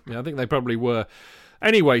they? Yeah, I think they probably were.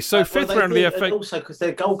 Anyway, so fifth round of the FA. And also, because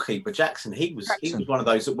their goalkeeper Jackson, he was one of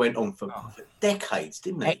those that went on for decades,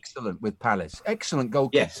 didn't he? Excellent with Palace. Excellent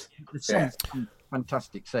goalkeeper. Yes.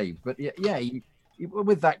 Fantastic saves. But he,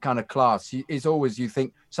 with that kind of class, is always you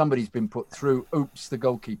think somebody's been put through. Oops, the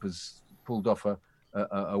goalkeeper's pulled off a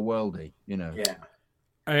worldie. You know. Yeah.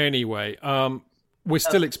 Anyway, we're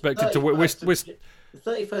still expected to win. The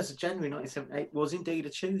 31st of January 1978 was indeed a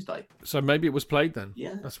Tuesday. So maybe it was played then.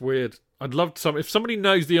 Yeah. That's weird. I'd love some. If somebody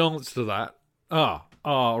knows the answer to that.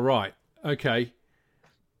 Right. Okay.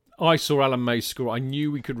 I saw Alan May score. I knew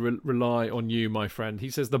we could rely on you, my friend. He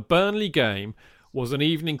says the Burnley game was an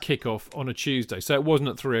evening kickoff on a Tuesday, so it wasn't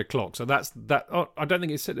at 3:00. So that's that. I don't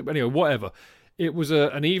think it said it. Anyway, whatever. It was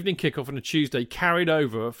an evening kickoff on a Tuesday, carried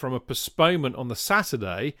over from a postponement on the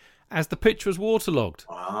Saturday as the pitch was waterlogged.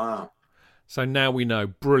 So now we know.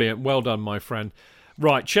 Brilliant. Well done, my friend.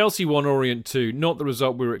 Right, Chelsea 1, Orient 2. Not the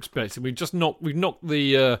result we were expecting. We've knocked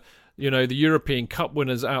the the European Cup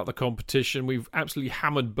winners out of the competition. We've absolutely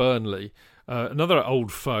hammered Burnley, another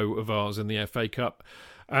old foe of ours in the FA Cup,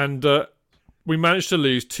 and we managed to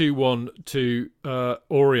lose 2-1 to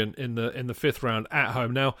Orient in the fifth round at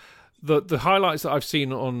home. Now, the highlights that I've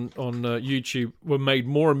seen on YouTube were made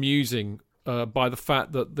more amusing by the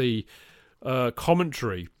fact that the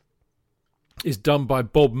commentary is done by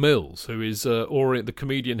Bob Mills, who is the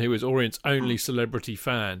comedian who is Orient's only celebrity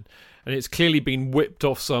fan. And it's clearly been whipped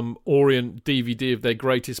off some Orient DVD of their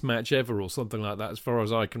greatest match ever or something like that, as far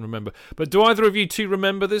as I can remember. But do either of you two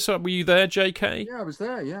remember this? Were you there, JK? Yeah, I was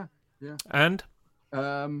there, yeah. And?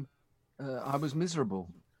 I was miserable.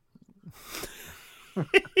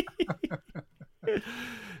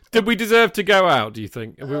 Did we deserve to go out, do you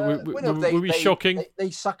think? Were we shocking? They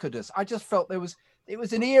suckered us. I just felt it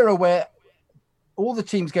was an era where all the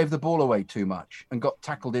teams gave the ball away too much and got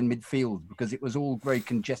tackled in midfield because it was all very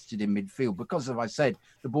congested in midfield. Because, as I said,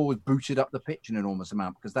 the ball was booted up the pitch an enormous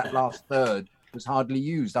amount because that last third was hardly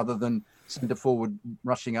used other than centre forward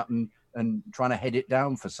rushing up and trying to head it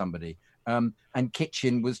down for somebody. And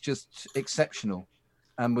Kitchen was just exceptional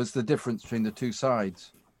and was the difference between the two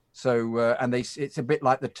sides. So, it's a bit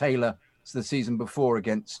like the Taylor the season before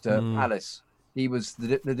against Palace. He was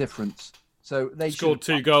the difference. So they scored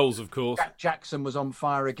 2 goals, of course. Jackson was on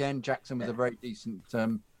fire again. Jackson was a very decent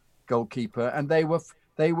goalkeeper, and they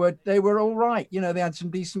were all right. You know, they had some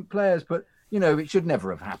decent players, but you know, it should never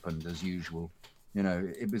have happened as usual. You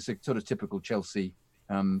know, it was a sort of typical Chelsea.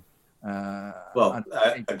 Against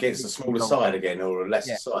a smaller side again or a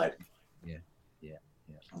lesser side. Yeah.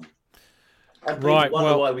 And right.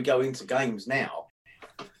 Wonder why we go into games now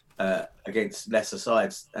against lesser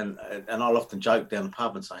sides, and I'll often joke down the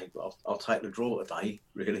pub and say, I'll take the draw today,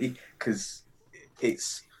 really, because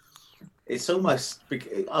it's almost.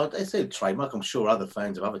 I say trademark. I'm sure other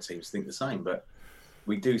fans of other teams think the same, but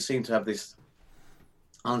we do seem to have this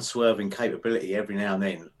unswerving capability every now and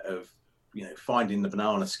then of, you know, finding the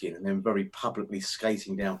banana skin and then very publicly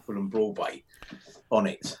skating down Fulham Broadway on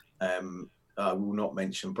it. I will not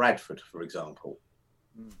mention Bradford, for example.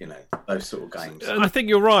 You know, those sort of games. And I think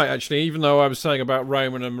you're right, actually. Even though I was saying about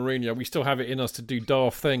Roman and Mourinho, we still have it in us to do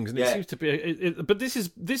daft things, and it seems to be. But this has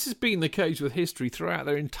been the case with history throughout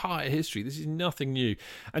their entire history. This is nothing new.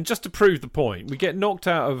 And just to prove the point, we get knocked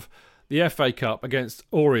out of the FA Cup against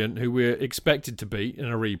Orient, who we're expected to beat in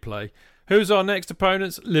a replay. Who's our next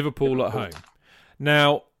opponents? Liverpool at home.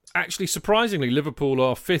 Now, actually, surprisingly, Liverpool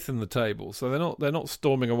are 5th in the table, so they're not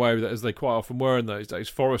storming away with it as they quite often were in those days.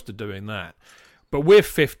 Forest are doing that. But we're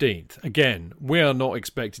 15th. Again, we are not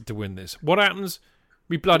expected to win this. What happens?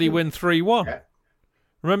 We bloody win 3-1. Yeah.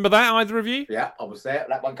 Remember that, either of you? Yeah, I was there.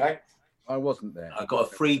 That one game. I wasn't there. I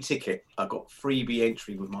got a free ticket. I got freebie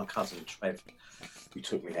entry with my cousin, Trev, who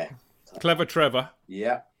took me there. Clever Trevor.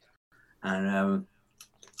 Yeah. And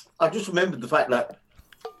I just remembered the fact that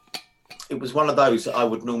it was one of those that I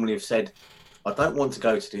would normally have said, I don't want to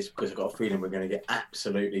go to this because I've got a feeling we're going to get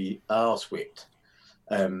absolutely arse-whipped.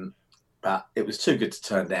 But it was too good to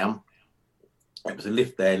turn down. It was a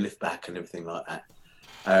lift there, lift back and everything like that.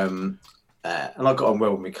 And I got on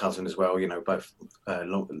well with my cousin as well, both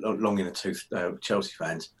long in the tooth Chelsea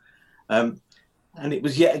fans. And it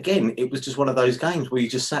was it was just one of those games where you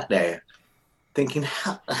just sat there thinking,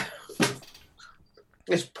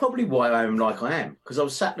 it's probably why I am like I am, because I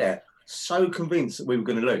was sat there so convinced that we were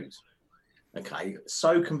going to lose. Okay,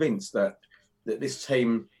 so convinced that this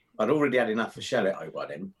team, I'd already had enough for Shellito by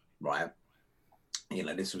then, right?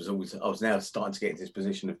 This was always, I was now starting to get into this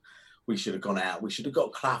position of, we should have gone out. We should have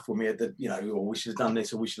got Clough when we had or we should have done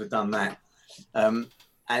this, or we should have done that.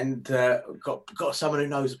 And got someone who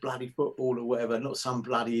knows bloody football or whatever, not some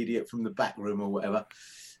bloody idiot from the back room or whatever.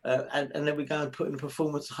 And then we go and put in a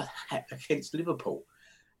performance against Liverpool.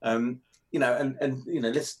 Let's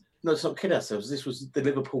not kid ourselves. This was the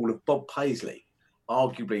Liverpool of Bob Paisley,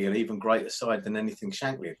 arguably an even greater side than anything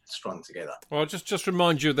Shankly had strung together. Well, just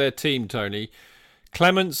remind you of their team, Tony.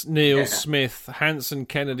 Clements, Neil, Smith, Hanson,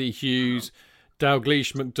 Kennedy, Hughes,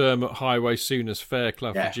 Dalglish, McDermott, Highway, Souness,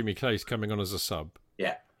 Fairclough, and Jimmy Case coming on as a sub.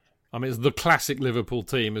 Yeah. I mean, it's the classic Liverpool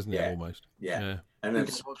team, isn't it, almost? Yeah. And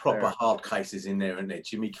there's proper hard cases in there, isn't there?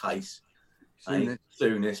 Jimmy Case,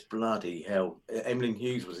 Souness, bloody hell. Emlyn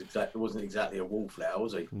Hughes wasn't exactly a wallflower,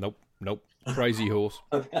 was he? Nope. Crazy horse.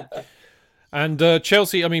 And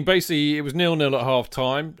Chelsea, I mean, basically it was 0-0 at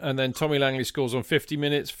half-time, and then Tommy Langley scores on 50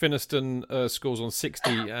 minutes, Finiston scores on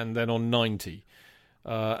 60, and then on 90.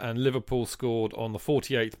 And Liverpool scored on the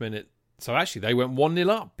 48th minute. So actually they went 1-0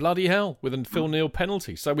 up, bloody hell, with a Phil Neal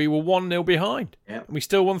penalty. So we were 1-0 behind, and we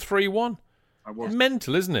still won 3-1.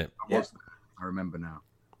 Mental, isn't it? I remember now.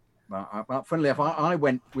 But funnily enough, I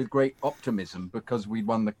went with great optimism because we'd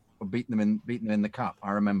beaten them in the cup.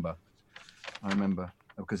 I remember.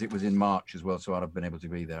 Because it was in March as well, so I'd have been able to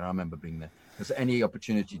be there. I remember being there. Because any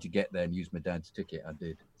opportunity to get there and use my dad's ticket, I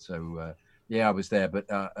did. So, I was there. But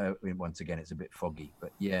once again, it's a bit foggy.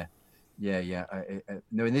 But no,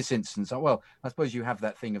 in this instance, I suppose you have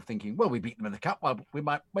that thing of thinking, well, we beat them in the cup. Well, we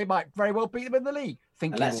might very well beat them in the league.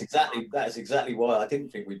 And that's exactly why I didn't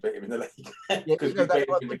think we'd beat them in the league. Because we beat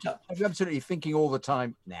them in the cup. I'm absolutely thinking all the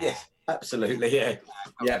time. Nah. Yes. Absolutely, yeah.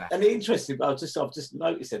 And interesting. I've just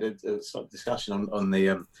noticed a slight discussion on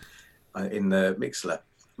the in the Mixler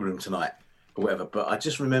room tonight or whatever. But I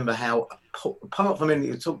just remember how, apart from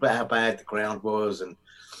you talk about how bad the ground was, and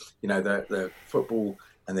the football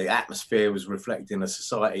and the atmosphere was reflecting a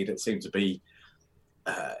society that seemed to be,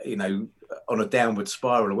 on a downward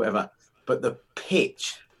spiral or whatever. But the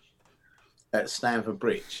pitch at Stamford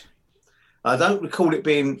Bridge, I don't recall it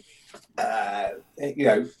being.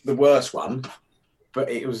 The worst one, but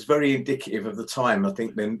it was very indicative of the time. I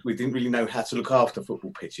think then we didn't really know how to look after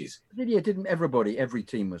football pitches. Didn't every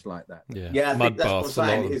team was like that? I think that's what I'm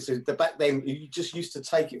saying. It's back then you just used to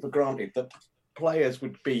take it for granted that players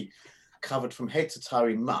would be covered from head to toe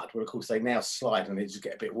in mud, where of course they now slide and they just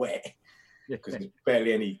get a bit wet because there's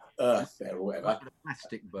barely any earth there or whatever.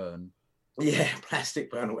 Plastic burn. Yeah,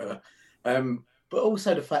 plastic burn or whatever. But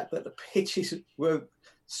also the fact that the pitches were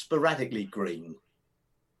sporadically green,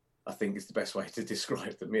 I think is the best way to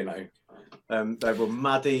describe them. They were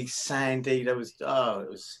muddy, sandy.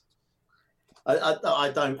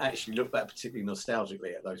 I don't actually look that particularly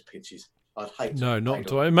nostalgically at those pitches. I'd hate to. No, not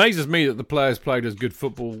at all. It amazes me that the players played as good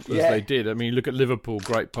football as they did. I mean, look at Liverpool,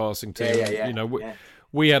 great passing team.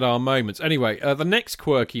 We had our moments. Anyway, the next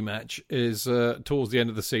quirky match is towards the end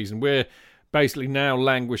of the season. We're basically now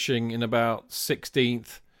languishing in about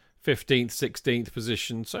 16th. 15th, 16th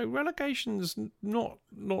position. So relegation's not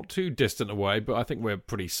too distant away, but I think we're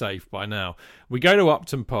pretty safe by now. We go to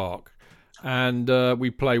Upton Park and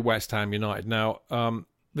we play West Ham United. Now,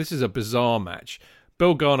 this is a bizarre match.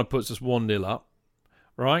 Bill Garner puts us 1-0 up,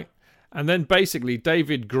 right? And then basically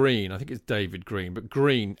David Green, I think it's David Green, but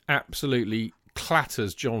Green absolutely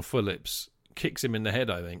clatters John Phillips, kicks him in the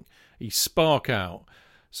head, I think. He spark out.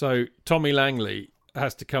 So Tommy Langley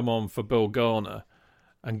has to come on for Bill Garner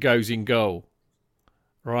and goes in goal,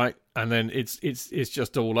 right? And then it's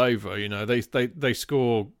just all over. They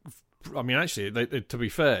score. I mean, actually, to be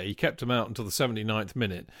fair, he kept them out until the 79th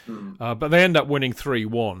minute, but they end up winning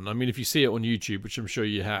 3-1. I mean, if you see it on YouTube, which I'm sure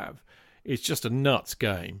you have, it's just a nuts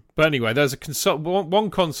game. But anyway, there's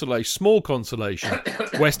one consolation, small consolation.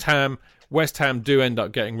 West Ham do end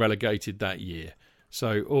up getting relegated that year.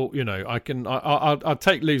 So, I'll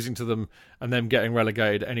take losing to them and them getting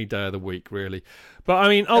relegated any day of the week, really. But I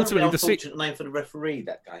mean, ultimately, the unfortunate name for the referee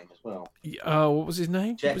that game as well. What was his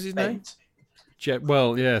name?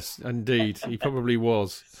 Well, yes, indeed, he probably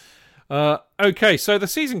was. Okay, so the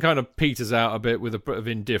season kind of peters out a bit with a bit of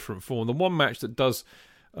indifferent form. The one match that does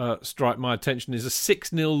strike my attention is a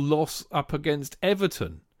 6-0 loss up against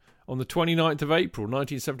Everton on the 29th of April,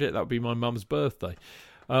 1978. That would be my mum's birthday.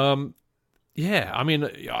 Yeah, I mean,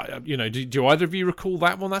 do either of you recall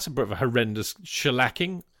that one? That's a bit of a horrendous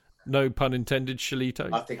shellacking. No pun intended,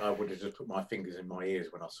 Shalito. I think I would have just put my fingers in my ears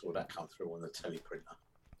when I saw that come through on the teleprinter.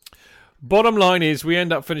 Bottom line is we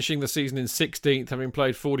end up finishing the season in 16th, having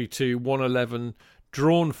played 42, won 11,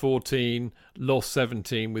 drawn 14, lost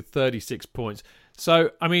 17 with 36 points.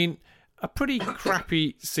 So, I mean, a pretty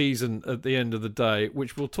crappy season at the end of the day,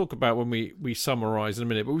 which we'll talk about when we summarise in a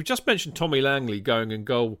minute. But we just mentioned Tommy Langley going in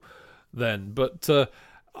goal then. But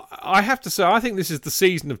I have to say, I think this is the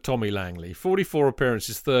season of Tommy Langley. 44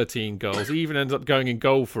 appearances, 13 goals. He even ends up going in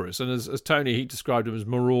goal for us. And as Tony Heat described him as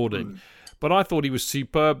marauding. But I thought he was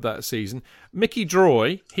superb that season. Mickey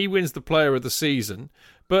Droy, he wins the player of the season.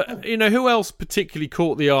 But, who else particularly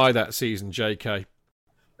caught the eye that season, JK?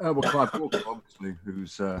 Clive Walker, obviously,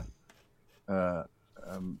 whose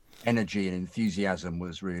energy and enthusiasm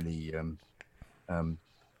was really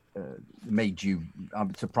made you...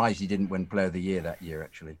 I'm surprised he didn't win Player of the Year that year,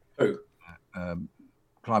 actually. Who?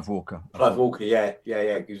 Clive Walker. Clive Walker, yeah.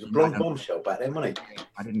 He was a blonde bombshell back then, wasn't he?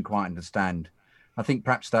 I didn't quite understand. I think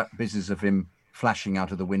perhaps that business of him flashing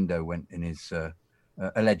out of the window went in his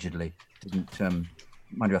allegedly didn't.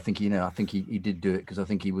 Mind you, I think he did do it because I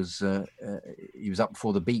think he was up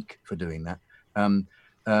for the beak for doing that.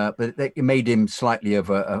 But it made him slightly of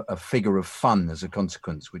a figure of fun as a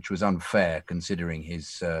consequence, which was unfair considering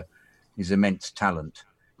his immense talent.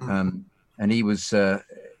 And he was a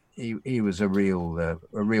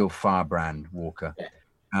real firebrand, Walker.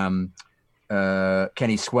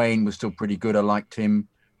 Kenny Swain was still pretty good. I liked him.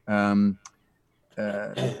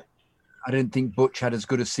 I don't think Butch had as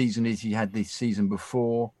good a season as he had this season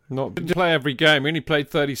before. Not to play every game. He only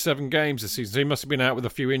played 37 games this season. So he must have been out with a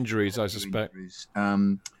few injuries, I suspect.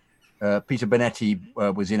 Peter Benetti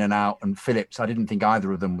was in and out, and Phillips. I didn't think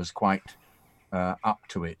either of them was quite up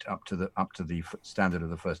to the standard of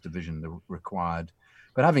the first division required.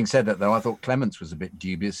 But having said that, though, I thought Clements was a bit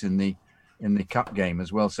dubious in the cup game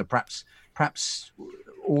as well. So perhaps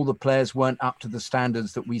all the players weren't up to the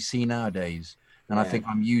standards that we see nowadays. And I think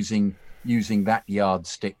I'm using that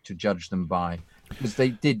yardstick to judge them by, because they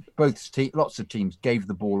did lots of teams gave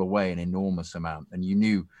the ball away an enormous amount, and you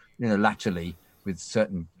knew latterly with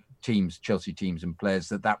certain teams, Chelsea teams and players,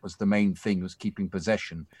 that was the main thing, was keeping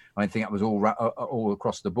possession. I think that was all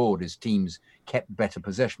across the board, is teams kept better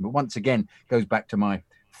possession. But once again, goes back to my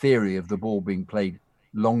theory of the ball being played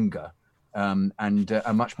longer and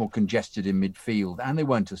are much more congested in midfield, and they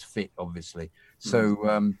weren't as fit, obviously.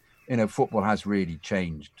 So. Football has really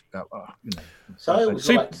changed. So I always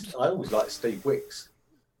liked Steve Wicks.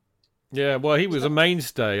 Yeah, well, he was a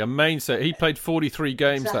mainstay. He played 43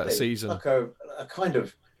 games that season. Like a kind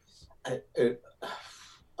of,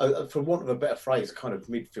 for want of a better phrase, a kind of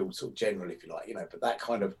midfield sort of general, if you like, but that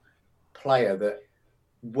kind of player that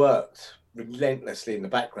worked relentlessly in the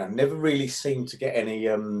background, never really seemed to get any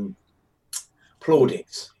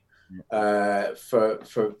plaudits. For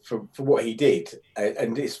what he did,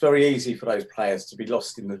 and it's very easy for those players to be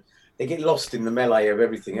they get lost in the melee of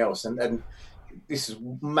everything else, and this is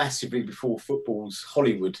massively before football's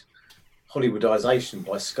Hollywoodization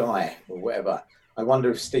by Sky or whatever. I wonder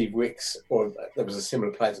if Steve Wicks, or there was a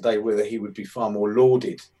similar player today, whether he would be far more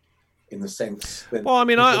lauded in the sense that. Well, I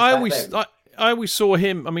mean, I always saw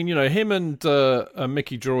him. I mean, him and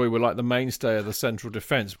Mickey Droy were like the mainstay of the central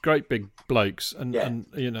defence. Great big blokes, and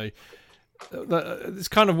it's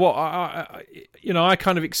kind of what I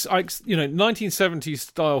 1970s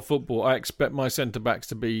style football. I expect my centre backs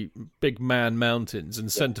to be big man mountains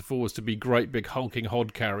and centre forwards to be great big hulking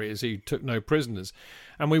hod carriers who took no prisoners.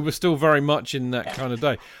 And we were still very much in that kind of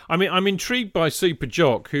day. I mean, I'm intrigued by Super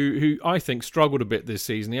Jock, who I think struggled a bit this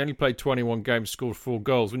season. He only played 21 games, scored 4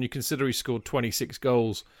 goals. When you consider he scored 26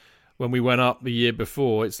 goals when we went up the year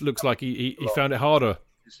before, it looks like he found it harder.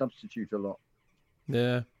 Substitute a lot.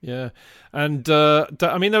 Yeah. And,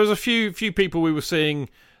 I mean, there was a few people we were seeing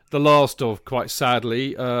the last of, quite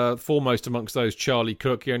sadly. Foremost amongst those, Charlie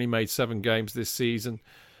Cook. He only made 7 games this season.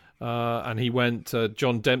 And he went.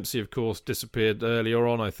 John Dempsey, of course, disappeared earlier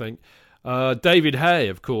on, I think. David Hay,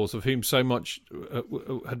 of course, of whom so much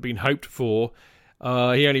had been hoped for.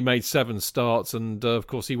 He only made 7 starts, and of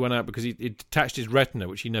course he went out because he detached his retina,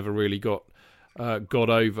 which he never really got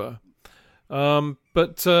over.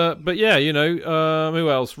 But yeah,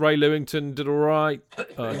 who else? Ray Lewington did all right.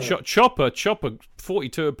 Chopper,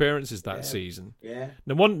 42 appearances that season. Yeah.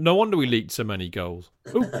 No wonder we leaked so many goals.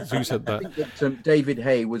 Ooh, who said that? I think that David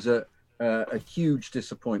Hay was a huge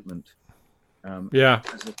disappointment. As a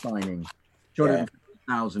signing.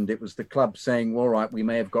 250,000. It was the club saying, "All right, we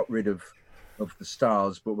may have got rid of the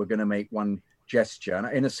stars, but we're going to make one gesture." And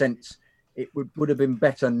in a sense, it would have been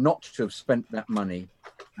better not to have spent that money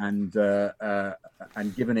and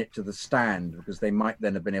given it to the Stand, because they might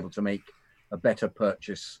then have been able to make a better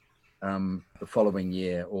purchase the following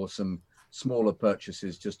year, or some smaller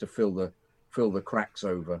purchases just to fill the cracks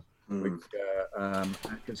over.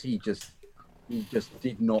 Because he just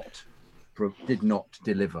did not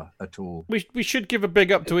deliver at all. We should give a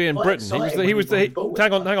big up to Ian Britton.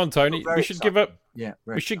 Hang on, Tony. We should give up. Yeah,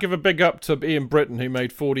 we should give a big up to Ian Britton, who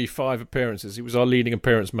made 45 appearances. He was our leading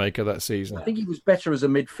appearance maker that season. I think he was better as a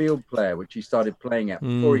midfield player, which he started playing at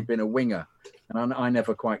before he'd been a winger, and I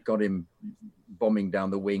never quite got him bombing down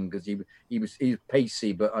the wing, because he was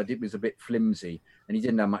pacey, but it was a bit flimsy, and he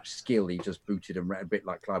didn't have much skill. He just booted and ran a bit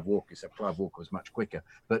like Clive Walker, except Clive Walker was much quicker.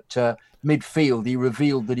 But midfield, he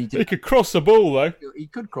revealed that he could cross the ball, though. He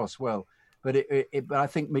could cross well, but but I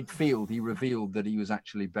think midfield, he revealed that he was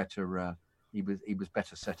actually better. He was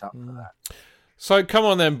better set up for that. So come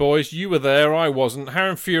on then, boys. You were there, I wasn't. How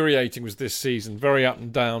infuriating was this season? Very up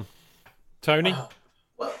and down. Tony?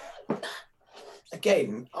 Well,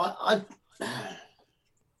 again, I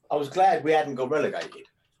was glad we hadn't got relegated.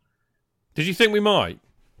 Did you think we might?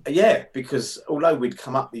 Yeah, because although we'd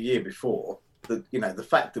come up the year before, the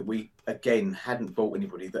fact that we again hadn't bought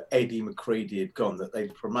anybody, that Eddie McCready had gone, that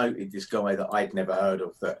they'd promoted this guy that I'd never heard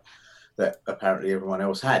of, that apparently everyone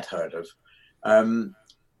else had heard of,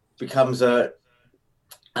 becomes it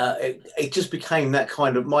just became that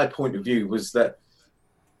kind of, my point of view was that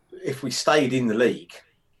if we stayed in the league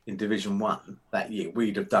in Division 1 that year,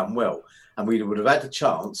 we'd have done well, and we would have had a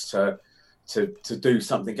chance to do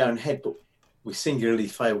something going ahead, but we singularly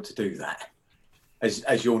failed to do that,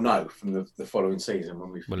 as you'll know from the following season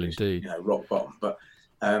when we finished, rock bottom. But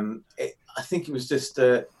I think it was just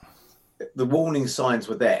the warning signs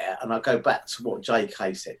were there, and I go back to what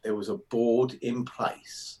JK said. There was a board in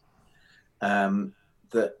place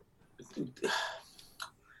that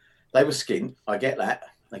they were skint. I get that.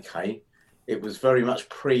 Okay, it was very much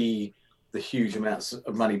pre the huge amounts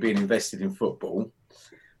of money being invested in football.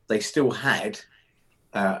 They still had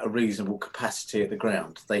a reasonable capacity at the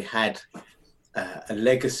ground. They had a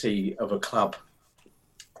legacy of a club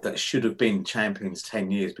that should have been champions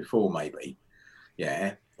 10 years before, maybe.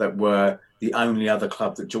 Yeah, that were the only other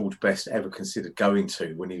club that George Best ever considered going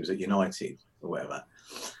to when he was at United or whatever.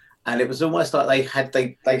 And it was almost like they had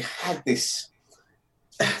this.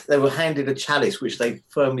 They were handed a chalice which they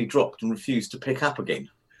firmly dropped and refused to pick up again.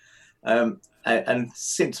 And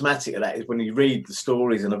symptomatic of that is when you read the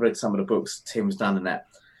stories, and I've read some of the books Tim's done and that,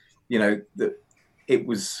 that it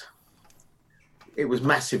was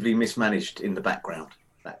massively mismanaged in the background,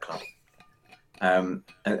 that club. And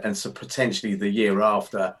so potentially the year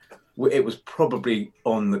after, it was probably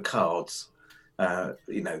on the cards, that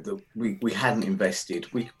we hadn't invested.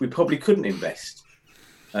 We probably couldn't invest.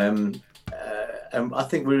 I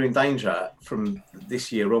think we were in danger from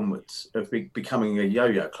this year onwards of becoming a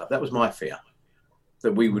yo-yo club. That was my fear,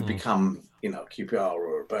 that we would become, QPR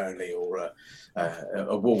or a Burnley or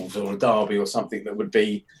a Wolves or a Derby or something that would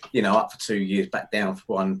be, up for 2 years, back down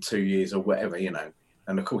for 1-2 years or whatever,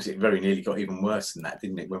 And of course, it very nearly got even worse than that,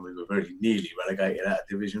 didn't it? When we were very nearly relegated out of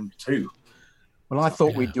Division 2. Well, I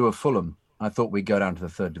thought we'd do a Fulham. I thought we'd go down to the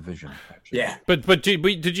third division. Actually. Yeah, but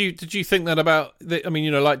did you think that about?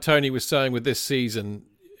 Like Tony was saying with this season,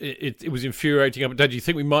 it was infuriating. But did you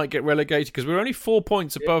think we might get relegated because we're only 4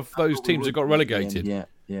 points above those teams that got relegated? Yeah.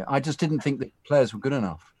 I just didn't think the players were good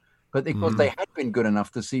enough. But because they had been good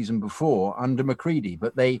enough the season before under McCready,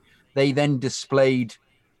 but they then displayed,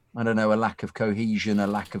 I don't know, a lack of cohesion, a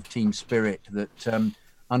lack of team spirit that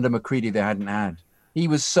under McCready they hadn't had. He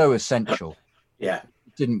was so essential. Yeah.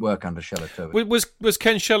 Didn't work under Shellatoe. Was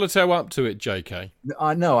Ken Shellatoe up to it, JK?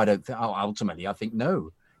 No, I don't think. Ultimately, I think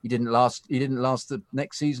no. He didn't last the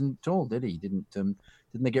next season at all, did he? Didn't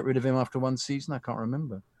they get rid of him after one season? I can't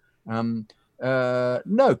remember.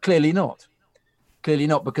 No, clearly not. Clearly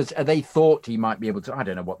not, because they thought he might be able to. I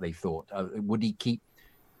don't know what they thought. Would he keep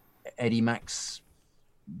Eddie Mack's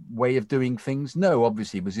way of doing things? No,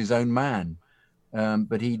 obviously, it was his own man.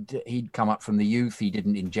 But he'd come up from the youth. He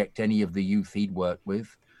didn't inject any of the youth he'd worked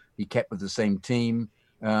with. He kept with the same team,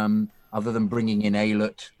 other than bringing in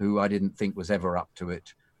Aylett, who I didn't think was ever up to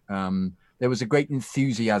it. There was a great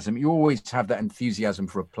enthusiasm. You always have that enthusiasm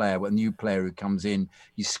for a player, a new player who comes in.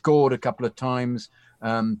 He scored a couple of times.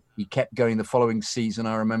 He kept going the following season.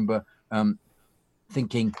 I remember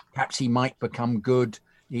thinking perhaps he might become good.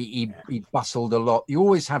 He bustled a lot. You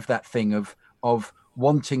always have that thing of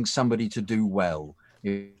wanting somebody to do well.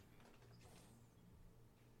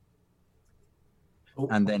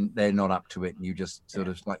 and then they're not up to it, and you just sort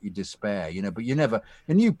of like you despair, But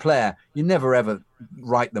a new player, you never ever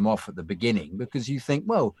write them off at the beginning, because you think,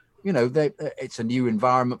 well, it's a new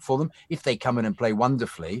environment for them. If they come in and play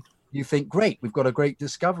wonderfully, you think, great, we've got a great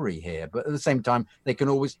discovery here. But at the same time, they can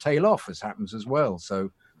always tail off, as happens as well.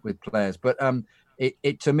 So with players, but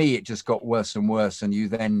it to me, it just got worse and worse, and you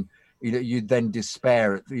then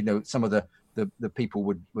despair at some of the people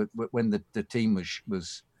would when the team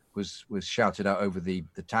was shouted out over the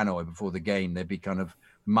tannoy before the game, there'd be kind of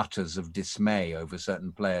mutters of dismay over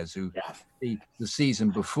certain players who the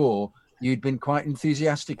season before you'd been quite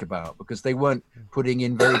enthusiastic about, because they weren't putting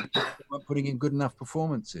in good enough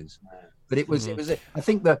performances. But it was I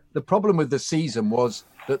think the problem with the season was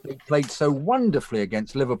that they played so wonderfully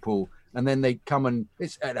against Liverpool, and then they come and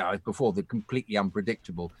before they're completely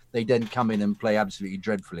unpredictable. They then come in and play absolutely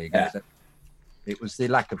dreadfully against them. It was the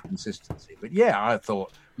lack of consistency. But I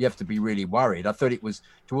thought you have to be really worried. I thought it was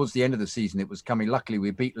towards the end of the season, it was coming. Luckily,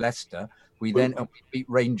 we beat Leicester. We beat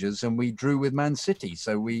Rangers, and we drew with Man City.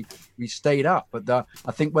 So we stayed up. But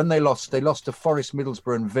I think when they lost to Forest,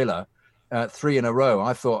 Middlesbrough and Villa 3 in a row.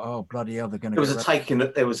 I thought, oh, bloody hell, they're going to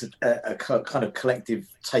There was a kind of collective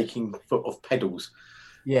taking foot off pedals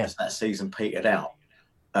as that season petered out.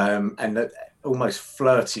 And that almost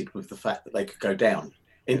flirted with the fact that they could go down.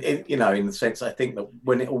 In the sense, I think that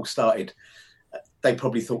when it all started, they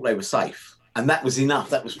probably thought they were safe, and that was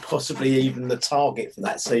enough. That was possibly even the target for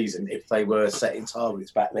that season, if they were setting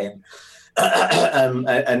targets back then.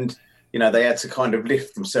 And they had to kind of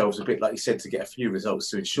lift themselves a bit, like you said, to get a few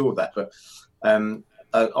results to ensure that. But I'm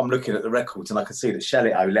looking at the records, and I can see that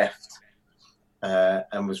Shelito left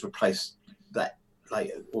and was replaced that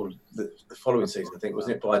later, or the following season, I think,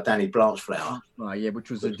 wasn't it, by Danny Blanchflower?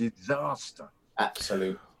 Which was a disaster.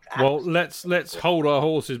 Absolute. Well, let's hold our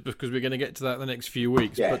horses, because we're going to get to that in the next few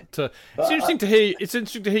weeks. Yeah. But it's interesting to hear. It's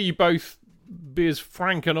interesting to hear you both be as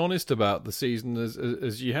frank and honest about the season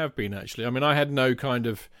as you have been. Actually, I mean, I had no kind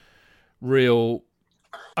of real.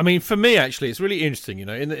 I mean, for me, actually, it's really interesting.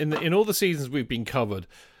 In all the seasons we've been covered,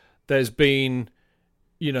 there's been,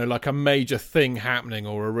 like a major thing happening,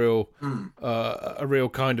 or a real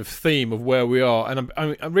kind of theme of where we are. And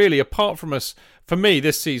I'm really, apart from us, for me,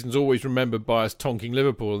 this season's always remembered by us tonking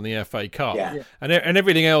Liverpool in the FA Cup. Yeah. And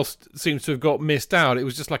everything else seems to have got missed out. It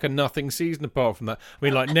was just like a nothing season apart from that. I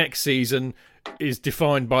mean, like next season is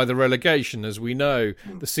defined by the relegation, as we know.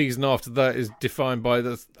 The season after that is defined by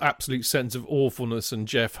the absolute sense of awfulness and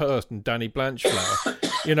Jeff Hurst and Danny Blanchflower.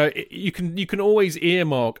 You can always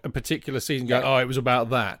earmark a particular season going, it was about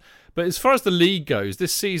that. But as far as the league goes,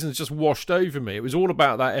 this season's just washed over me. It was all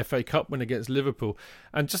about that FA Cup win against Liverpool.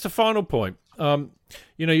 And just a final point,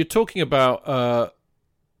 you're talking about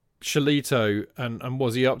Shelito and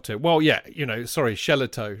was he up to? Well,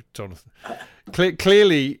 Shelito, Jonathan.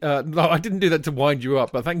 Clearly, no, I didn't do that to wind you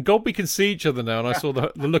up, but thank God we can see each other now, and I saw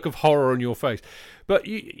the look of horror on your face. But,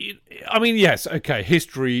 yes, okay,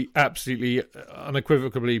 history absolutely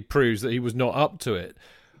unequivocally proves that he was not up to it.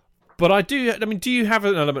 But do you have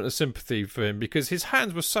an element of sympathy for him? Because his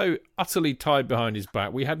hands were so utterly tied behind his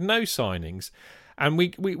back. We had no signings. And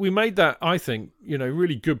we made that, I think,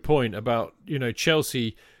 really good point about,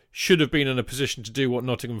 Chelsea should have been in a position to do what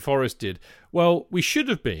Nottingham Forest did. Well, we should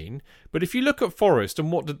have been. But if you look at Forest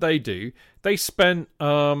and what did they do? They spent,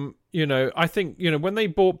 I think, when they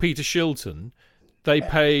bought Peter Shilton, they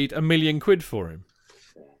paid £1 million for him.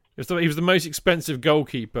 He was the most expensive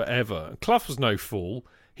goalkeeper ever. Clough was no fool.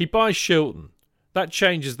 He buys Shilton. That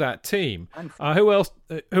changes that team. Who else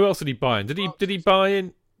did he buy in? Did he buy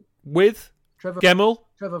in with Gemmell?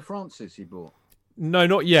 Trevor Francis he bought. No,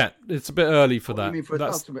 not yet. It's a bit early for that. You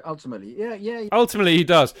mean ultimately? Yeah. Ultimately, he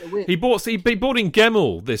does. He bought in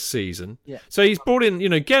Gemmell this season. Yeah. So he's brought in,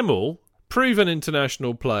 Gemmell, proven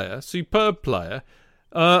international player, superb player.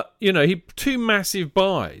 Two massive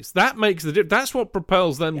buys. That makes the difference. That's what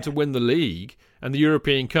propels them to win the league and the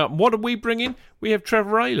European Cup. What did we bring in? We have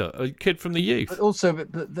Trevor Ayler, a kid from the youth. But also,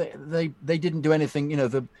 they didn't do anything.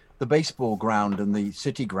 The baseball ground and the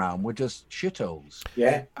city ground were just shitholes.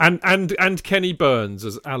 Yeah. And Kenny Burns,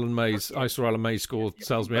 as I saw Alan May score,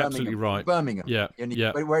 tells me absolutely right. Birmingham.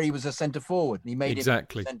 Yeah. Where he was a centre forward, and he made him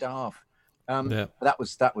centre half. That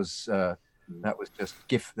was just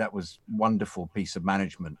gift. That was wonderful piece of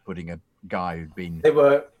management, putting a guy who'd been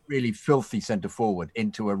really filthy centre forward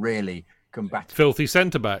into a really combative filthy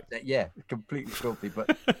centre back. Yeah, completely filthy,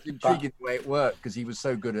 but it's intriguing the way it worked, because he was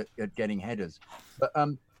so good at getting headers. But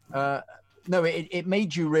it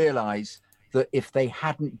made you realise that if they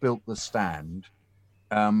hadn't built the stand,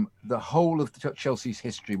 the whole of Chelsea's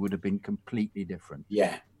history would have been completely different.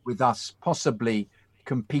 Yeah, with us possibly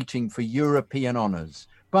competing for European honours.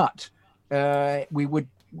 But we would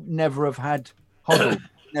never have had Hoddle,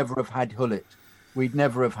 never have had Hullet, we'd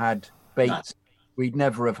never have had Bates, we'd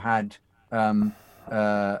never have had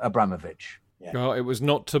Abramovich. Yeah. Well, it was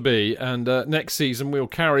not to be, and next season we'll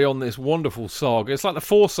carry on this wonderful saga. It's like the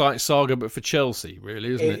Forsyth saga, but for Chelsea,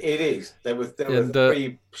 really, isn't it? It is. There were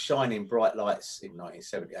three shining bright lights in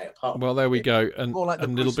 1978. Well, there we go, and More like the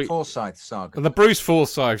it'll Bruce be Forsyth saga. the Bruce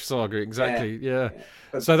Forsyth saga, exactly. Yeah.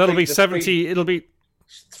 But So that'll be 70. It'll be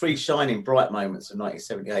three shining bright moments of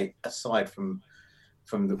 1978, aside from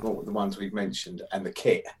the ones we've mentioned, and the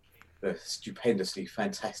kit, the stupendously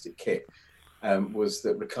fantastic kit. Was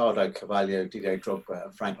that Ricardo Carvalho, Didier Drogba,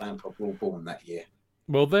 and Frank Lampard were all born that year.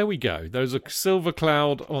 Well, there we go. There's a silver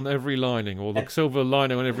cloud on every lining, or the silver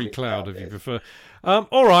lining on every cloud, if you prefer.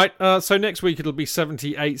 All right, so next week it'll be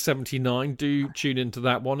 78, 79. Do tune into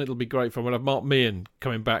that one. It'll be great fun. We'll have Mark Meehan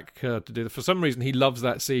coming back to do that. For some reason, he loves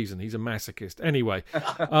that season. He's a masochist. Anyway,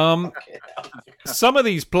 some of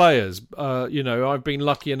these players, I've been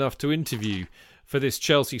lucky enough to interview for this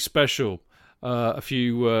Chelsea special a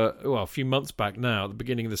few months back now, at the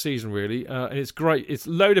beginning of the season, really. And it's great. It's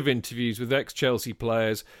a load of interviews with ex-Chelsea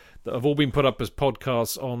players that have all been put up as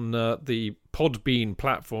podcasts on the Podbean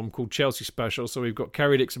platform called Chelsea Special. So we've got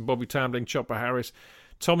Kerry Dixon, Bobby Tambling, Chopper Harris,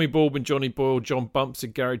 Tommy Baldwin, Johnny Boyle, John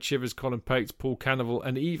Bumpster, Gary Chivers, Colin Pates, Paul Cannavale,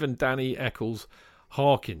 and even Danny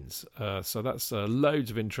Eccles-Harkins. So that's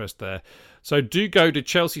loads of interest there. So do go to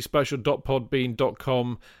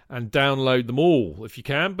chelseaspecial.podbean.com and download them all if you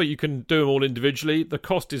can, but you can do them all individually. The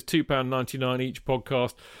cost is £2.99 each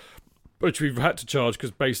podcast, which we've had to charge because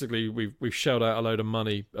basically we've shelled out a load of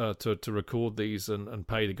money to record these and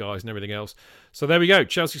pay the guys and everything else. So there we go,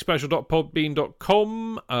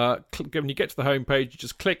 chelseaspecial.podbean.com. When you get to the homepage, you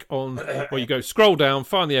just click on, you go scroll down,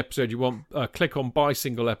 find the episode you want, click on buy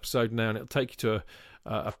single episode now, and it'll take you to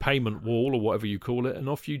a payment wall or whatever you call it, and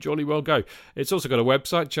off you jolly well go. It's also got a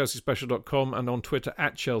website, chelseaspecial.com, and on Twitter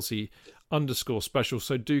 @Chelsea_special.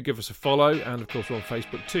 So do give us a follow, and of course we're on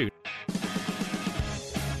Facebook too.